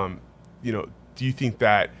 do you think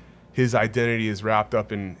that his identity is wrapped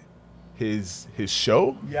up in his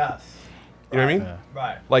show? Yes. You know what I mean? Yeah.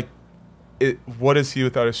 Right. Like, what is he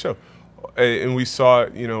without his show? And we saw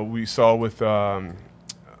with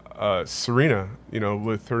Serena,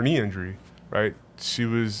 with her knee injury, right? She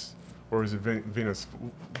was, or was it Venus?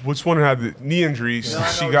 Which one had the knee injury?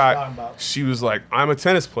 She was like, I'm a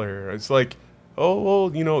tennis player. It's like, oh,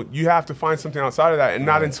 well, you have to find something outside of that. And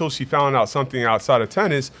not until she found out something outside of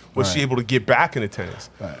tennis was she able to get back into tennis.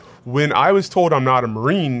 Right. When I was told I'm not a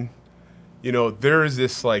Marine, there is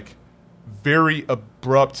this, like, very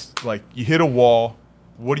abrupt, like, you hit a wall,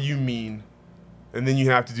 what do you mean? And then you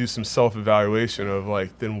have to do some self-evaluation of,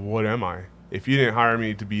 like, then what am I? If you didn't hire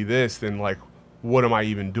me to be this, then, like, what am I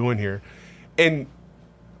even doing here? And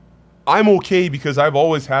I'm okay because I've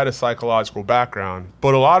always had a psychological background,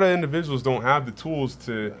 but a lot of individuals don't have the tools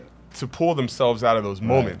to pull themselves out of those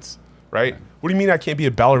moments, right? What do you mean I can't be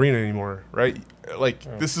a ballerina anymore, right?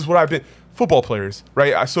 Like, this is what I've been. Football players,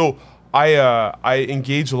 right? So I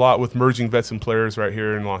engage a lot with merging vets and players right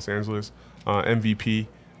here in Los Angeles, MVP.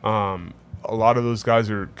 A lot of those guys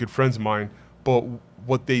are good friends of mine, but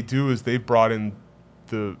what they do is they've brought in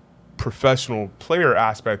the professional player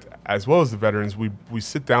aspect as well as the veterans. We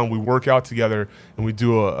sit down, we work out together, and we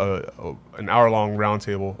do an hour-long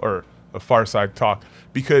roundtable or a fireside talk,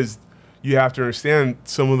 because you have to understand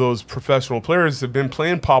some of those professional players have been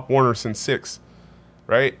playing Pop Warner since 6,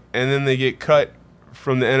 right? And then they get cut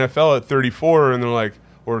from the NFL at 34, and they're like,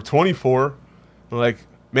 or 24, they're like,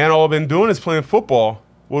 man, all I've been doing is playing football.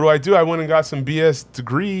 What do? I went and got some BS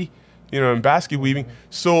degree, in basket weaving.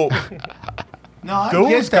 So No, I those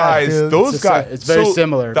get that, guys, dude. It's very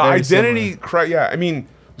similar. The very identity, similar. yeah. I mean,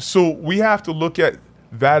 so we have to look at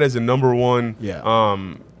that as a number one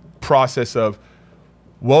process of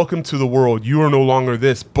welcome to the world. You are no longer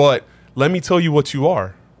this, but let me tell you what you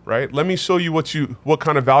are, right? Let me show you what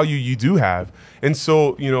kind of value you do have. And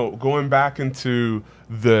so, going back into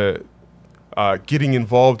the getting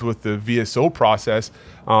involved with the VSO process,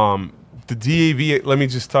 the DAV, let me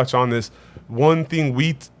just touch on this. One thing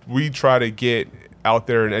we try to get out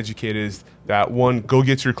there and educate is that, one, go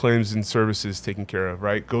get your claims and services taken care of,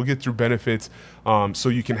 right? Go get your benefits so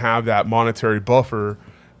you can have that monetary buffer.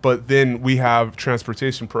 But then we have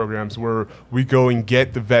transportation programs where we go and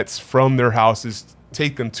get the vets from their houses,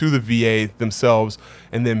 take them to the VA themselves,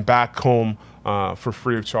 and then back home for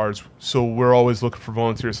free of charge. So we're always looking for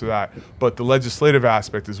volunteers for that. But the legislative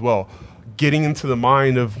aspect as well, getting into the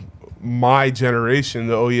mind of my generation,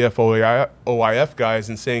 the OEF, OIF guys,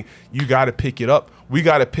 and saying, you got to pick it up. We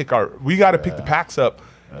got to pick the packs up,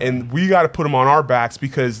 and we got to put them on our backs,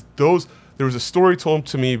 because there was a story told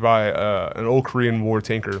to me by an old Korean War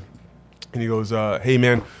tanker, and he goes, hey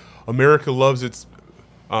man, America loves its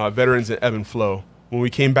veterans that ebb and flow. When we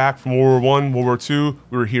came back from World War I, World War II,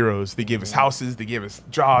 we were heroes. They gave us houses, they gave us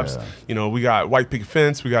jobs. We got white picket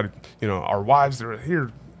fence, we got our wives that are here,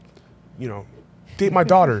 date my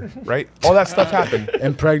daughter, right? All that stuff happened.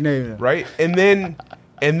 Impregnated. Right? And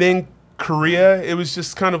then Korea, it was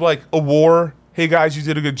just kind of like a war. Hey guys, you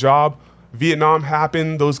did a good job. Vietnam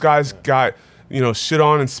happened. Those guys got, shit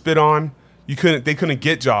on and spit on. They couldn't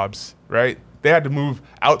get jobs, right? They had to move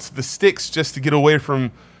out to the sticks just to get away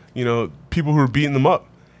from, people who were beating them up.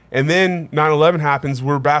 And then 9/11 happens.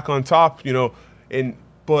 We're back on top,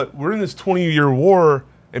 but we're in this 20-year war.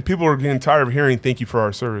 And people are getting tired of hearing, thank you for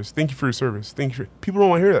our service. Thank you for your service. People don't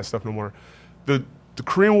want to hear that stuff no more. The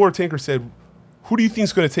Korean War tanker said, who do you think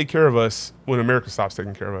is going to take care of us when America stops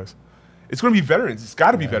taking care of us? It's going to be veterans. It's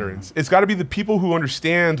got to be veterans. It's got to be the people who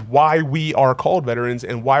understand why we are called veterans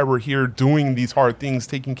and why we're here doing these hard things,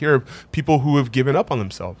 taking care of people who have given up on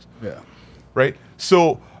themselves. Yeah. Right?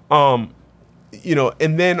 So, and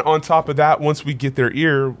then on top of that, once we get their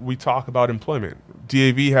ear, we talk about employment.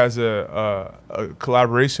 DAV has a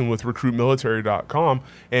collaboration with recruitmilitary.com,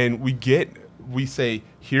 and we say,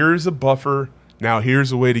 here's a buffer. Now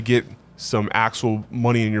here's a way to get some actual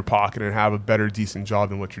money in your pocket and have a better, decent job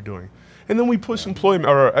than what you're doing. And then we push employment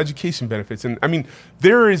or education benefits. And I mean,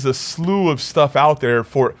 there is a slew of stuff out there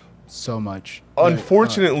for so much.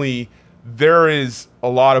 Unfortunately, there is a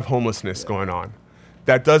lot of homelessness going on.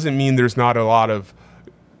 That doesn't mean there's not a lot of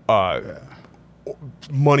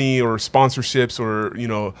money or sponsorships or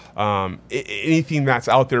anything that's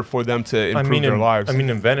out there for them to improve their lives. I mean,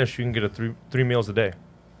 in Venice, you can get three meals a day.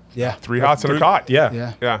 Yeah, 3 hots and a cot.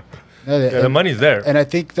 Yeah. The money's there. And I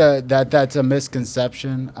think that's a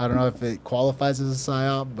misconception. I don't know if it qualifies as a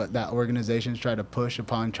PSYOP, but that organizations try to push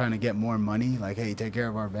upon trying to get more money. Like, hey, take care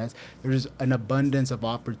of our vets. There's an abundance of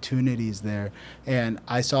opportunities there, and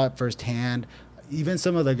I saw it firsthand. Even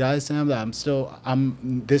some of the guys, Sam, that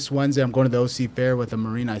I'm this Wednesday, I'm going to the OC Fair with a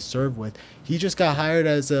Marine I serve with. He just got hired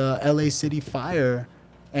as a LA City Fire,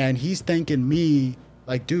 and he's thanking me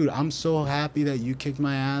like, dude, I'm so happy that you kicked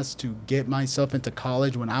my ass to get myself into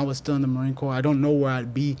college when I was still in the Marine Corps. I don't know where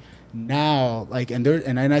I'd be now. Like, and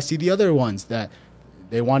I see the other ones that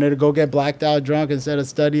they wanted to go get blacked out drunk instead of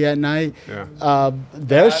study at night. Yeah.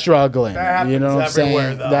 They're struggling. That happens what I'm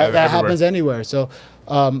saying? though. That happens anywhere. So,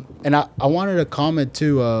 and I wanted to comment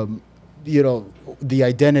too, the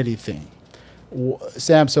identity thing.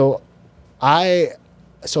 Sam,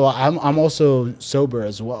 I'm also sober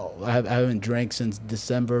as well. I haven't drank since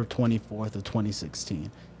December 24th of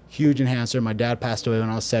 2016. Huge enhancer. My dad passed away when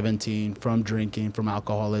I was 17 from drinking, from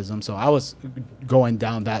alcoholism. So I was going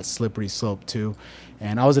down that slippery slope too.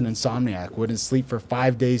 And I was an insomniac. Wouldn't sleep for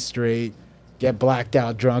 5 days straight, get blacked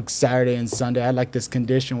out drunk Saturday and Sunday. I had like this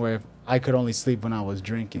condition where I could only sleep when I was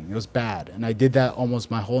drinking. It was bad. And I did that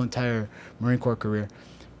almost my whole entire Marine Corps career.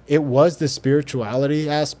 It was the spirituality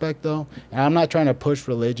aspect, though. And I'm not trying to push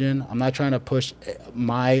religion. I'm not trying to push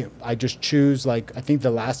I just choose, like, I think the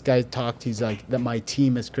last guy talked, he's like, that my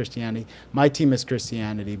team is Christianity. My team is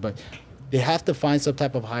Christianity, but they have to find some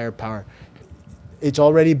type of higher power. it's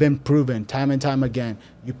already been proven time and time again.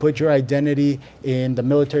 You put your identity in the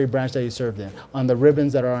military branch that you served in, on the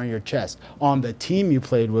ribbons that are on your chest, on the team you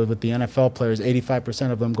played with the NFL players,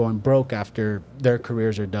 85% of them going broke after their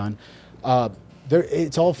careers are done.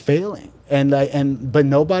 It's all failing. But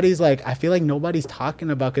nobody's like, I feel like nobody's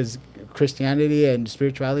talking about, because Christianity and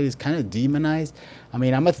spirituality is kind of demonized. I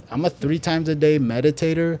mean, I'm a 3 times a day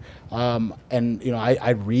meditator, and I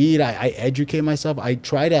read, I educate myself. I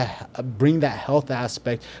try to bring that health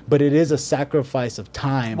aspect, but it is a sacrifice of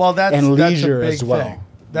time and leisure as well. Thing.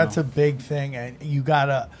 That's a big thing, and you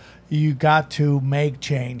got to make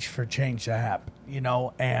change for change to happen.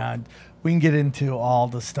 And we can get into all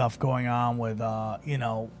the stuff going on with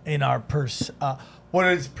in our what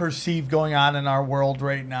is perceived going on in our world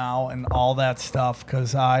right now and all that stuff,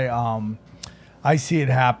 because I see it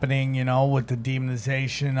happening, with the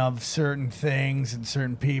demonization of certain things and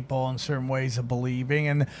certain people and certain ways of believing,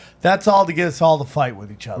 and that's all to get us all to fight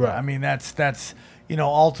with each other. Right. I mean, that's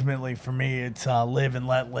ultimately for me, it's live and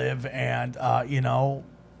let live, and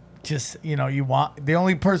you want the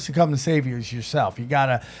only person to come to save you is yourself. You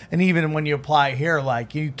gotta, and even when you apply here,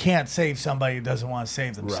 like, you can't save somebody who doesn't want to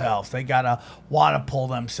save themselves. Right. They gotta want to pull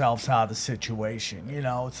themselves out of the situation.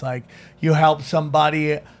 It's like you help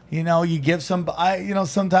somebody. You give some.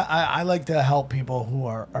 Sometimes I like to help people who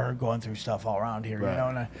are going through stuff all around here. Right.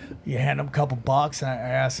 And you hand them a couple bucks, and I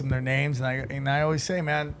ask them their names, and I always say,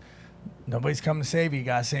 man, nobody's coming to save you. You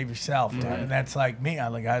gotta save yourself. Mm-hmm. And that's like me.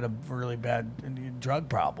 I had a really bad drug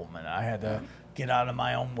problem, and I had to get out of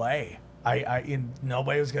my own way.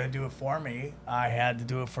 Nobody was gonna do it for me. I had to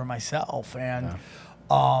do it for myself. And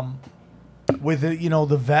with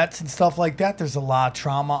the vets and stuff like that, there's a lot of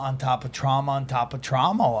trauma on top of trauma on top of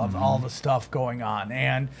trauma of all the stuff going on,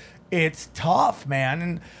 and it's tough, man.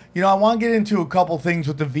 And I want to get into a couple things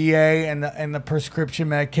with the VA and the prescription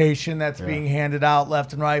medication that's being handed out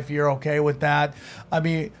left and right, if you're okay with that. I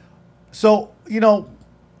mean, so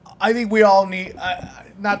I think we all need,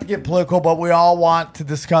 not to get political, but we all want to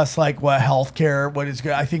discuss like what healthcare, what is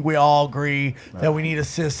good. I think we all agree that we need a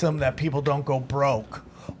system that people don't go broke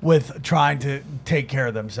with trying to take care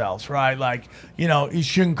of themselves, right? Like, it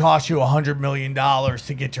shouldn't cost you $100 million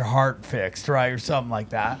to get your heart fixed, right? Or something like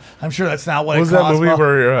that. I'm sure that's not what it costs. Was that movie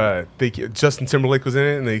where Justin Timberlake was in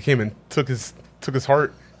it and they came and took his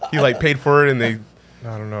heart? He paid for it and they...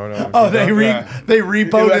 I don't know. No. Oh, they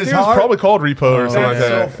repoed his heart? It was probably called Repo or something like that.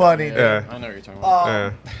 That's so funny. Yeah. I know what you're talking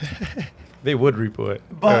about. They would repo it.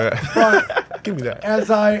 But give me that. As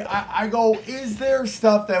I go, is there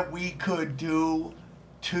stuff that we could do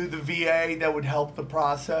to the VA that would help the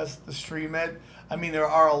process, to stream it? I mean, there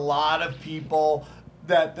are a lot of people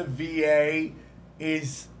that the VA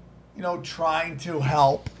is, trying to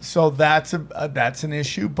help. So that's an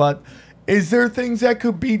issue. But is there things that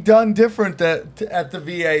could be done different at the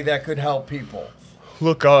VA that could help people?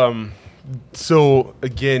 Look, so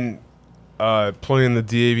again, playing the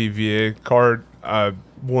DAV VA card,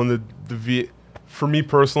 one of the VA, for me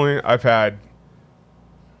personally, I've had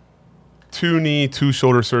 2 knee, 2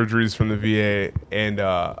 shoulder surgeries from the VA, and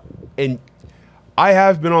I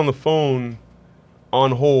have been on the phone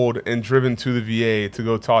on hold and driven to the VA to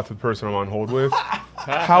go talk to the person I'm on hold with.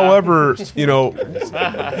 However,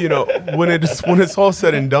 when it's all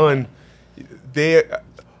said and done,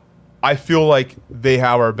 I feel like they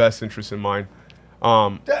have our best interests in mind.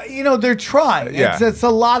 They're trying. Yeah. It's a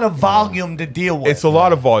lot of volume to deal with. It's a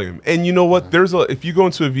lot of volume, and you know what? If you go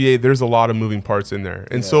into a VA, there's a lot of moving parts in there,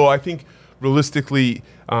 and so I think realistically,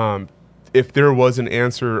 if there was an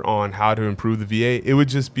answer on how to improve the VA, it would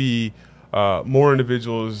just be more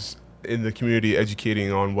individuals in the community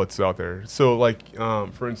educating on what's out there. So,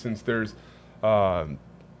 for instance, there's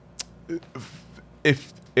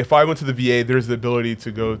if I went to the VA, there's the ability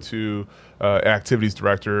to go to activities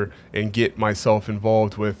director and get myself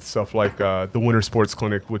involved with stuff like the Winter Sports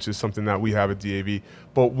Clinic, which is something that we have at DAV.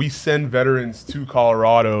 But we send veterans to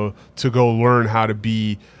Colorado to go learn how to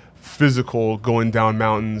be physical, going down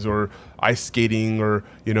mountains or ice skating or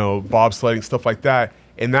bobsledding, stuff like that.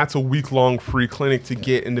 And that's a week-long free clinic to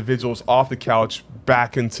get individuals off the couch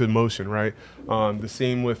back into motion, right? The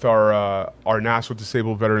same with our National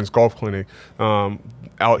Disabled Veterans Golf Clinic.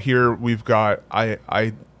 Out here, we've got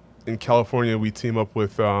in California, we team up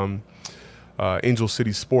with Angel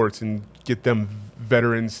City Sports and get them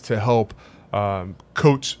veterans to help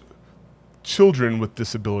coach children with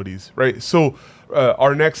disabilities, right? So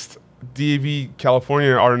our next DAV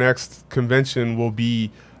California, our next convention will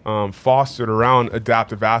be fostered around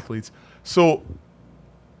adaptive athletes. So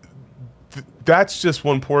that's just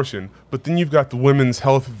one portion. But then you've got the women's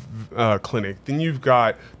health clinic. Then you've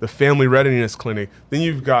got the family readiness clinic. Then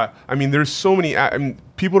you've got, I mean, there's so many,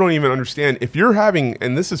 people don't even understand. If you're having,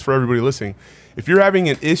 and this is for everybody listening, if you're having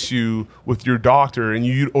an issue with your doctor and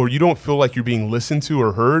you don't feel like you're being listened to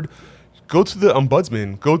or heard, go to the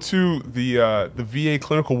ombudsman, go to the VA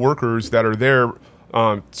clinical workers that are there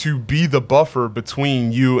to be the buffer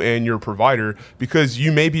between you and your provider, because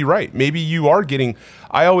you may be right. Maybe you are getting,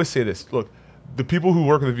 I always say this, look, the people who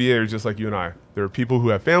work in the VA are just like you and I. There are people who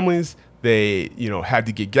have families. They, had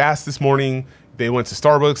to get gas this morning. They went to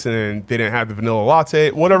Starbucks and they didn't have the vanilla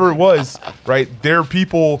latte, whatever it was, right? They're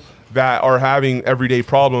people that are having everyday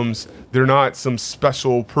problems. They're not some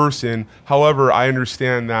special person. However, I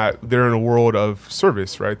understand that they're in a world of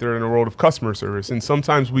service, right? They're in a world of customer service. And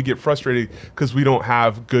sometimes we get frustrated because we don't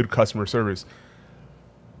have good customer service.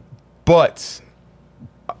 But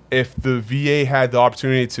if the VA had the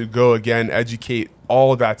opportunity to go again, educate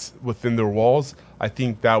all that's within their walls, I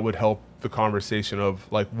think that would help the conversation of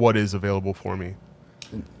like what is available for me.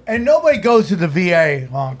 And nobody goes to the VA,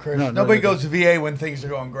 Chris. No, nobody goes to VA when things are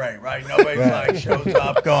going great, right? Nobody like shows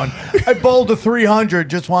up going, I bowled a 300.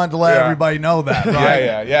 Just wanted to let everybody know that,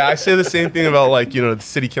 right? Yeah. I say the same thing about like the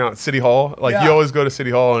city hall. Like you always go to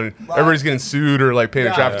city hall and everybody's getting sued or like paying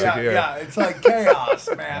a traffic ticket. Yeah, it's like chaos,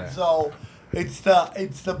 man. So it's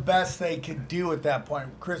the best they could do at that point.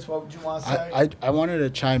 Chris, what would you want to say? I wanted to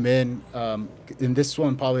chime in, and this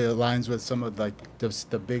one probably aligns with some of like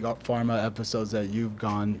the big pharma episodes that you've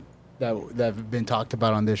gone that have been talked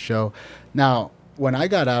about on this show. Now, when I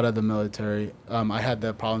got out of the military, I had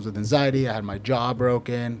the problems with anxiety. I had my jaw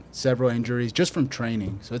broken, several injuries just from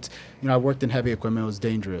training. So it's I worked in heavy equipment. It was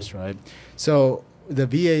dangerous, right? So the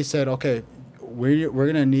VA said, okay, we're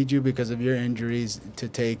gonna need you because of your injuries to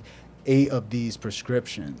take 8 of these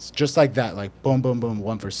prescriptions, just like that, like boom, boom, boom.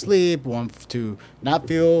 1 for sleep, 1 to not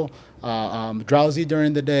feel drowsy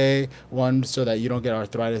during the day, 1 so that you don't get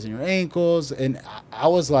arthritis in your ankles. And I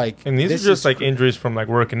was like, and these are just like injuries from like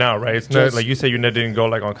working out, right? It's not like you say you didn't go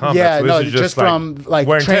like on combat. Yeah, so this is just from like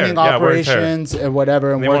training operations and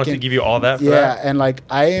whatever. And they wanted to give you all that. For that? And like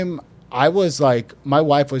I was like, my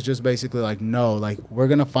wife was just basically like, no, like we're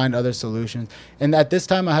going to find other solutions. And at this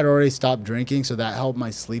time I had already stopped drinking. So that helped my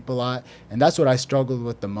sleep a lot. And that's what I struggled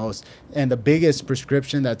with the most. And the biggest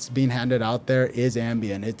prescription that's being handed out there is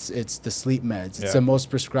Ambien. It's the sleep meds. It's the most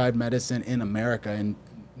prescribed medicine in America, and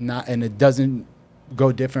it doesn't go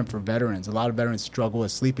different for veterans. A lot of veterans struggle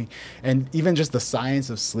with sleeping, and even just the science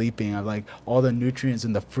of sleeping, of like all the nutrients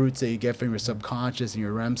and the fruits that you get from your subconscious and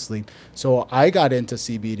your REM sleep. So I got into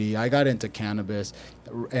CBD, I got into cannabis,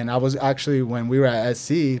 and I was actually, when we were at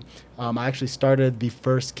SC, I actually started the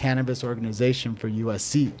first cannabis organization for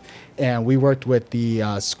USC, and we worked with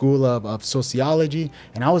the School of Sociology,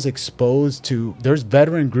 and I was exposed to, there's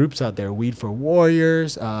veteran groups out there, Weed for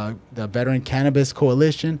Warriors, the Veteran Cannabis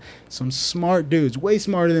Coalition, some smart dudes, way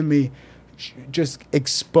smarter than me, just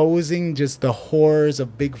exposing just the horrors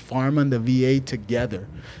of big pharma and the VA together.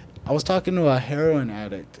 I was talking to a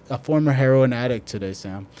former heroin addict today,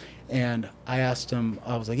 Sam. And I asked him,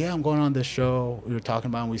 I was like, yeah, I'm going on this show we were talking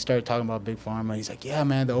about, and we started talking about big pharma. He's like, yeah,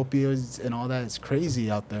 man, the opioids and all that is crazy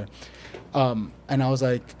out there. And I was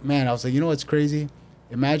like, you know what's crazy?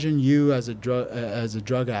 Imagine you as a drug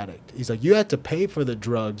addict. He's like, you had to pay for the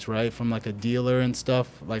drugs, right, from like a dealer and stuff,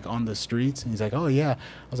 like on the streets. And he's like, oh, yeah.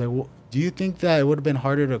 I was like, well, do you think that it would have been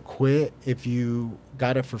harder to quit if you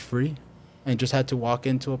got it for free? And just had to walk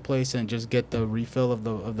into a place and just get the refill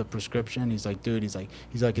of the prescription. He's like, dude, he's like,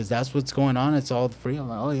 is that what's going on? It's all free. I'm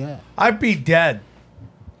like, oh yeah. I'd be dead.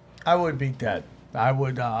 I would be dead. I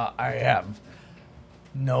would. I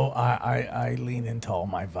lean into all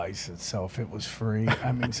my vices. So if it was free,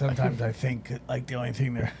 I mean, sometimes I think like the only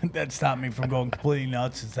thing that stopped me from going completely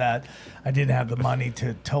nuts is that I didn't have the money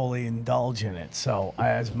to totally indulge in it. So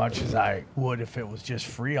as much as I would if it was just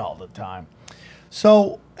free all the time.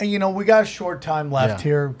 So, we got a short time left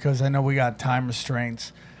here because I know we got time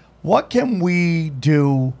restraints. What can we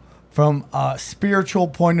do from a spiritual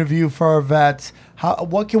point of view for our vets?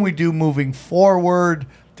 What can we do moving forward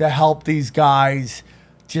to help these guys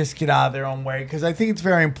just get out of their own way? Because I think it's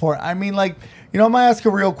very important. I mean, I'm going to ask a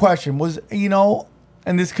real question.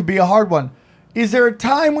 And this could be a hard one. Is there a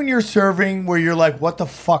time when you're serving where you're like, what the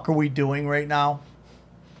fuck are we doing right now?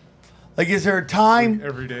 Like, is there a time?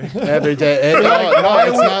 Every day. Every day. No,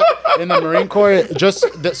 it's not. In the Marine Corps,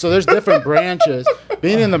 so there's different branches.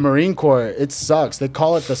 Being in the Marine Corps, it sucks. They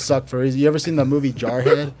call it the suck for a reason. You ever seen the movie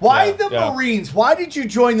Jarhead? Why the Marines? Why did you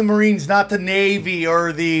join the Marines, not the Navy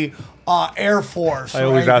or the Air Force? I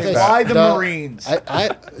always ask that. Why the Marines?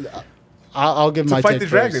 I'll give my fight take the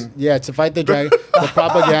first. dragon. Yeah, to fight the dragon. The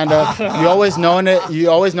propaganda. You always known it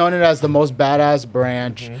as the most badass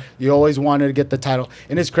branch. Mm-hmm. You always wanted to get the title,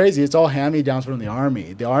 and it's crazy. It's all hand-me-downs from the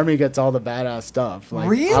army. The army gets all the badass stuff. Like,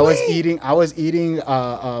 Really? I was eating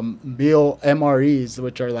meal MREs,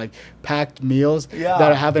 which are like packed meals Yeah.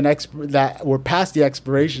 that have that were past the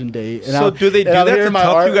expiration date. And So do they do that to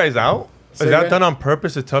tough you guys out? Say Is that again? done on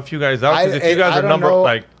purpose to tough you guys out? Because if you guys I are don't number know.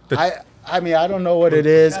 like the I mean, I don't know what it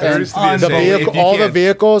is. There And used to be a the saying, vehicle, if you all the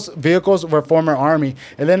can't- vehicles were former army,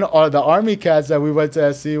 and then the army cats that we went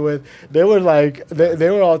to SC with, they were like,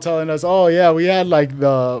 they were all telling us, oh yeah, we had like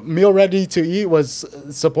the meal ready to eat was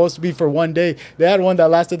supposed to be for one day. They had one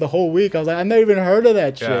that lasted the whole week. I was like, I never even heard of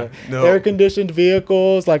that Yeah, shit. no. Air conditioned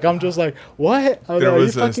vehicles. Like, I'm just like, what? I was like, are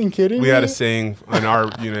you fucking kidding we me? had a saying in our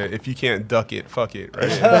unit: if you can't duck it, fuck it.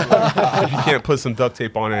 Right? If you can't put some duct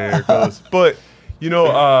tape on it, there it goes. But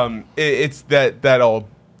it's that all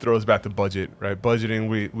throws back to budget, right?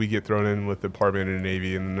 Budgeting, we get thrown in with the Department of the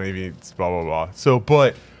Navy, and the Navy, it's blah blah blah. So,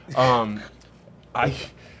 but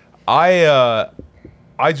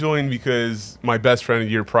I joined because my best friend a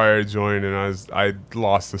year prior joined, and I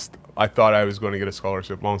lost this. I thought I was going to get a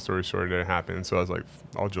scholarship. Long story short, it didn't happen. So I was like,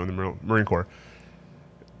 I'll join the Marine Corps.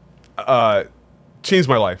 Changed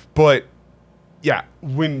my life, but. Yeah,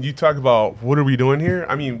 when you talk about what are we doing here,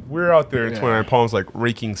 I mean, we're out there in 29 Palms, like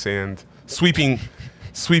raking sand, sweeping,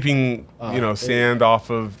 sand off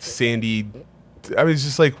of sandy. I mean, it's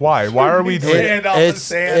just like, why? Why are we doing Sand off the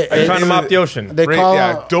sand. I'm trying to mop the ocean. They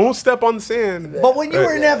call don't step on the sand. But when you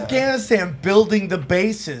were in Afghanistan building the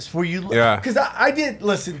bases, were you? Yeah. Because I did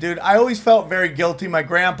listen, dude. I always felt very guilty. My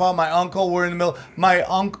grandpa, my uncle were in the middle.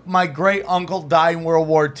 My great uncle died in World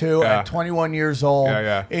War II Yeah. at 21 years old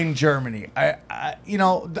in Germany.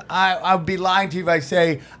 I would be lying to you if I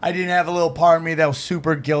say I didn't have a little part of me that was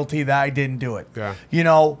super guilty that I didn't do it. Yeah.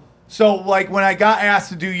 So, like, when I got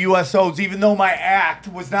asked to do USOs, even though my act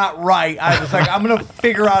was not right, I was like, I'm going to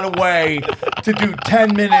figure out a way to do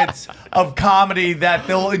 10 minutes of comedy that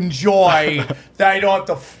they'll enjoy, that I don't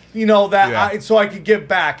have to, so I could give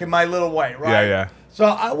back in my little way, right? Yeah. So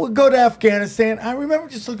I would go to Afghanistan. I remember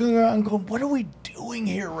just looking around and going, what are we doing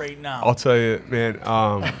here right now? I'll tell you, man,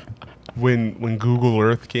 when Google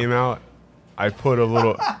Earth came out, I put a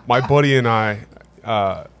little, my buddy and I,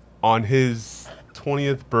 on his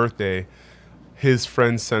 20th birthday, his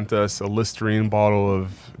friend sent us a Listerine bottle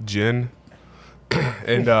of gin,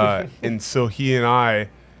 and so he and I,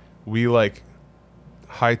 we like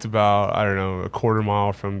hiked about, I don't know, a quarter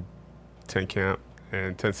mile from tent camp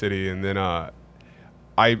and tent city, and then I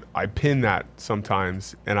pin that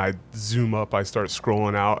sometimes, and I zoom up, I start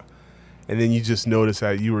scrolling out, and then you just notice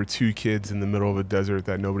that you were two kids in the middle of a desert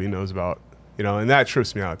that nobody knows about, and that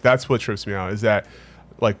trips me out. That's what trips me out, is that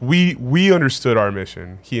like we understood our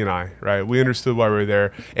mission, he and I, right? We understood why we were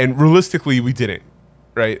there, and realistically, we didn't,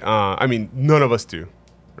 right? I mean, none of us do,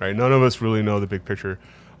 right? None of us really know the big picture,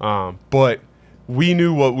 but we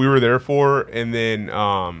knew what we were there for, and then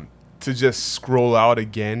to just scroll out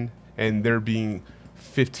again, and there being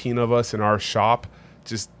 15 of us in our shop,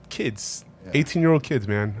 just kids, 18-year-old kids,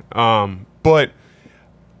 man. But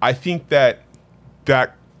I think that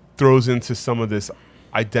throws into some of this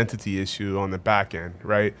identity issue on the back end,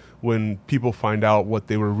 right? When people find out what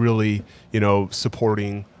they were really,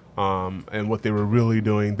 supporting, and what they were really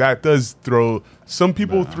doing, that does throw some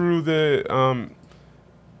people through the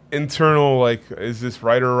internal, like, is this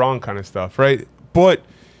right or wrong kind of stuff, right? But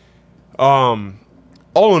all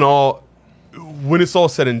in all, when it's all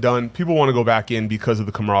said and done, people want to go back in because of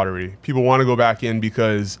the camaraderie. People want to go back in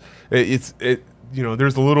because there's a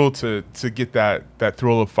little to get that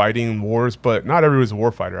thrill of fighting wars, but not everyone's a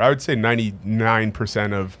war fighter. I would say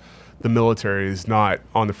 99% of the military is not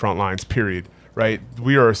on the front lines, period, right?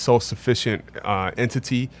 We are a self-sufficient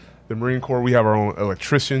entity. The Marine Corps, we have our own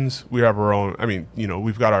electricians. We have our own,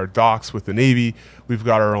 we've got our docks with the Navy. We've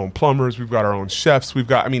got our own plumbers. We've got our own chefs.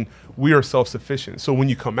 We are self-sufficient. So when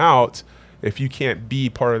you come out, if you can't be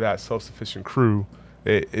part of that self-sufficient crew,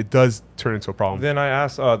 it does turn into a problem. Then I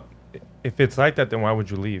asked, if it's like that, then why would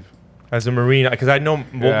you leave as a Marine? Because I know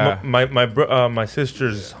my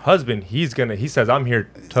sister's husband. He says I'm here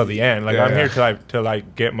till the end. Like I'm here till I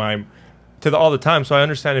get all the time. So I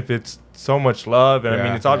understand if it's so much love, and I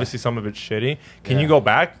mean it's obviously some of it's shitty. Can you go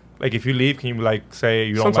back? Like if you leave, can you like say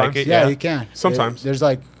you don't like it? Yeah, you can. Sometimes there's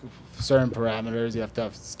like certain parameters you have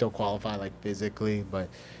to still qualify, like physically, but.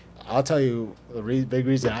 I'll tell you the big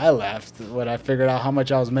reason I left when I figured out how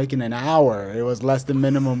much I was making an hour. It was less than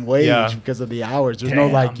minimum wage because of the hours. There's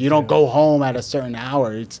no you don't go home at a certain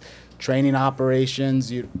hour. It's training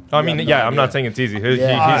operations. I'm not saying it's easy.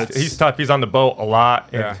 He's tough. He's on the boat a lot.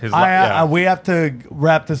 Yeah. We have to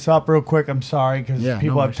wrap this up real quick. I'm sorry because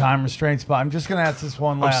people have worries. time restraints, but I'm just gonna ask this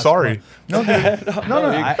one last. I'm sorry. No, dude.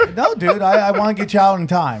 No, dude. I want to get you out in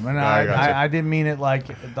time, and I I didn't mean it like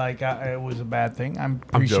it was a bad thing. I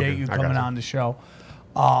appreciate you coming on the show.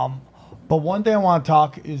 But one thing I want to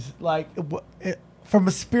talk is like from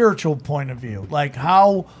a spiritual point of view, like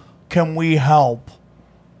how can we help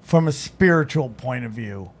from a spiritual point of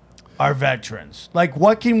view our veterans? Like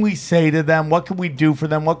what can we say to them? What can we do for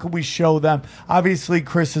them? What can we show them? Obviously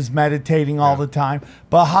Chris is meditating all the time,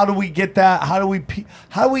 but how do we get that? How do we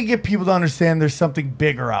get people to understand there's something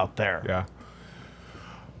bigger out there?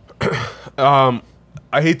 Yeah.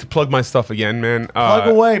 I hate to plug my stuff again, man. Plug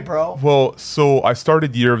away, bro. Well, so I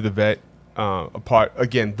started Year of the Vet.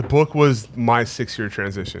 Again, the book was my 6-year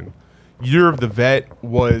transition. Year of the Vet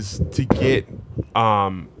was to get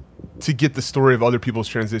the story of other people's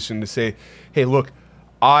transition, to say, hey, look,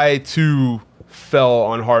 I too fell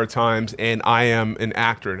on hard times and I am an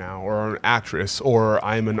actor now, or an actress, or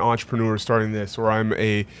I'm an entrepreneur starting this, or I'm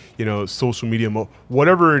a social media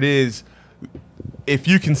whatever it is. If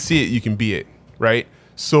you can see it, you can be it, right?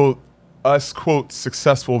 So us, quote,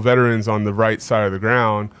 successful veterans on the right side of the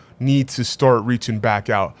ground need to start reaching back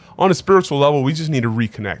out. On a spiritual level, we just need to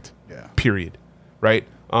reconnect, period, right?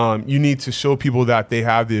 You need to show people that they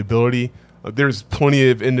have the ability. There's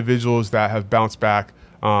plenty of individuals that have bounced back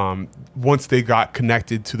once they got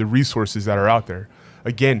connected to the resources that are out there.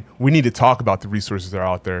 Again, we need to talk about the resources that are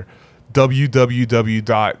out there.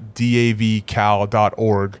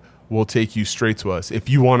 www.davcal.org will take you straight to us. If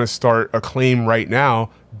you want to start a claim right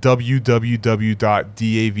now,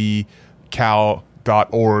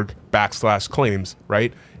 www.davcal.org/claims,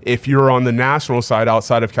 right? If you're on the national side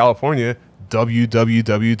outside of California,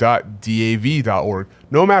 www.dav.org.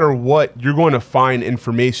 No matter what, you're going to find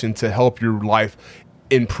information to help your life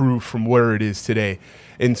improve from where it is today.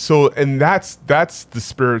 And that's the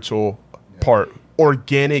spiritual part.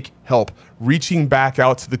 Organic help, reaching back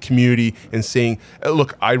out to the community and saying,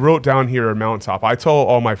 look, I wrote down here a mountaintop. I tell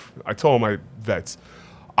all my vets,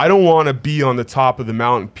 I don't want to be on the top of the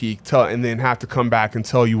mountain peak and then have to come back and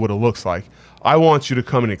tell you what it looks like. I want you to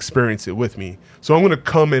come and experience it with me. So I'm going to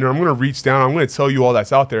come in, or I'm going to reach down, I'm going to tell you all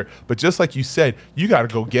that's out there. But just like you said, you got to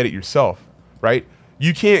go get it yourself, right?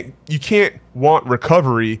 You can't want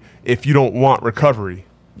recovery if you don't want recovery.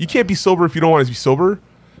 You can't be sober if you don't want to be sober.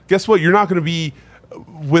 Guess what? You're not going to be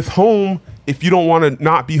with home if you don't want to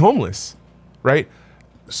not be homeless, right?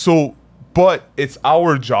 So, but it's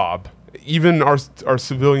our job, even our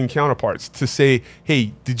civilian counterparts, to say,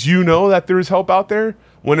 hey, did you know that there's help out there?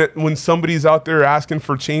 When somebody's out there asking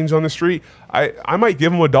for change on the street, I might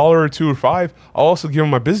give them $1 or $2 or $5. I'll also give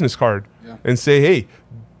them my business card and say, hey,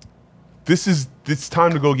 it's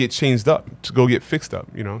time to go get changed up, to go get fixed up,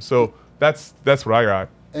 So that's what I got.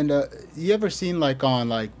 And you ever seen like on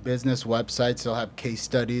like business websites, they'll have case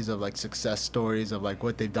studies of like success stories of like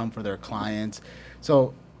what they've done for their clients.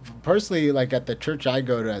 So personally, like at the church I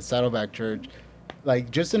go to, at Saddleback Church,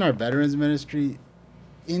 like just in our veterans ministry,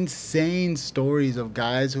 insane stories of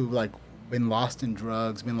guys who've like been lost in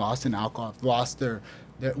drugs, been lost in alcohol, lost their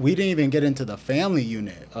we didn't even get into the family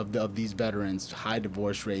unit of these veterans, high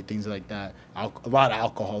divorce rate, things like that. A lot of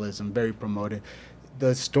alcoholism, very promoted.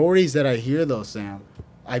 The stories that I hear though, Sam,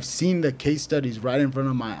 I've seen the case studies right in front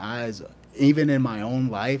of my eyes, even in my own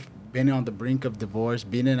life, been on the brink of divorce,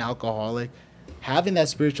 being an alcoholic, having that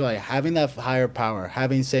spiritual life, having that higher power,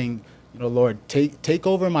 saying, Lord, take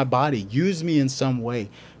over my body, use me in some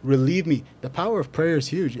way, relieve me. The power of prayer is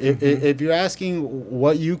huge. If you're asking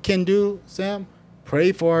what you can do, Sam,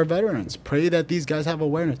 pray for our veterans. Pray that these guys have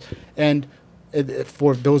awareness. And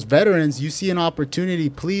for those veterans, you see an opportunity,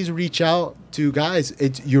 please reach out to guys.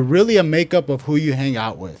 You're really a makeup of who you hang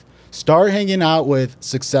out with. Start hanging out with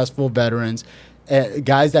successful veterans,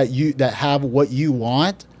 guys that have what you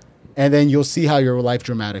want, and then you'll see how your life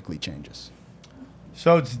dramatically changes.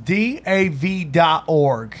 So it's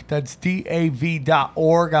DAV.org. That's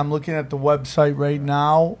DAV.org. I'm looking at the website right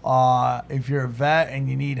now. If you're a vet and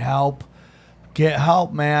you need help, get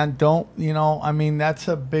help, man. Don't, that's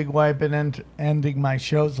a big way I've been ending my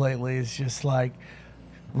shows lately. It's just like,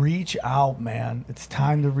 reach out, man. It's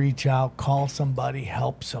time to reach out. Call somebody.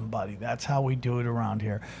 Help somebody. That's how we do it around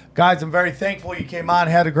here. Guys, I'm very thankful you came on,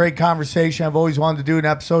 had a great conversation. I've always wanted to do an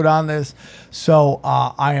episode on this, so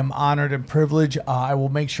I am honored and privileged. I will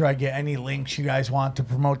make sure I get any links you guys want to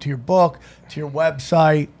promote to your book, to your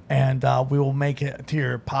website, and we will make it to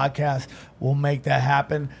your podcast. We'll make that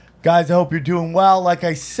happen. Guys, I hope you're doing well. Like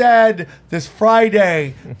I said, this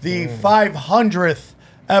Friday, the 500th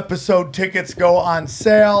episode tickets go on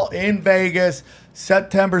sale in Vegas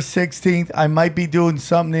September 16th. I might be doing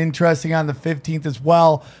something interesting on the 15th as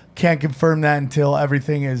well. Can't confirm that until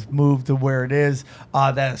everything is moved to where it is.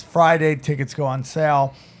 That is Friday. Tickets go on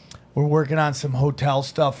sale. We're working on some hotel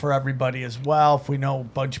stuff for everybody as well. If we know a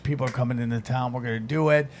bunch of people are coming into town, we're going to do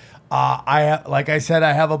it. Like I said,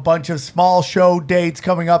 I have a bunch of small show dates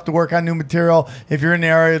coming up to work on new material. If you're in the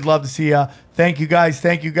area, I'd love to see you. Thank you guys.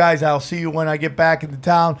 I'll see you when I get back into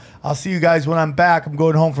town. I'll see you guys when I'm back. I'm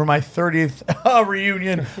going home for my 30th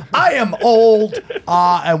reunion. I am old,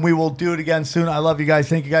 and we will do it again soon. I love you guys.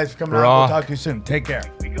 Thank you guys for coming out. We'll talk to you soon. Take care.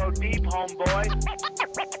 We go deep, homeboy.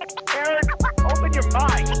 Aaron, open your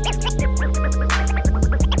mind.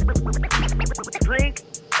 Drink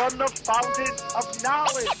from the fountain of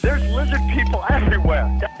knowledge. There's lizard people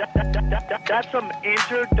everywhere. That's some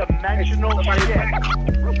interdimensional shit.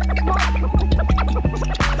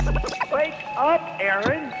 Wake up,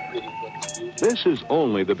 Aaron. This is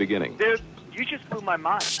only the beginning. Dude, you just blew my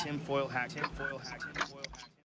mind. Tinfoil hat.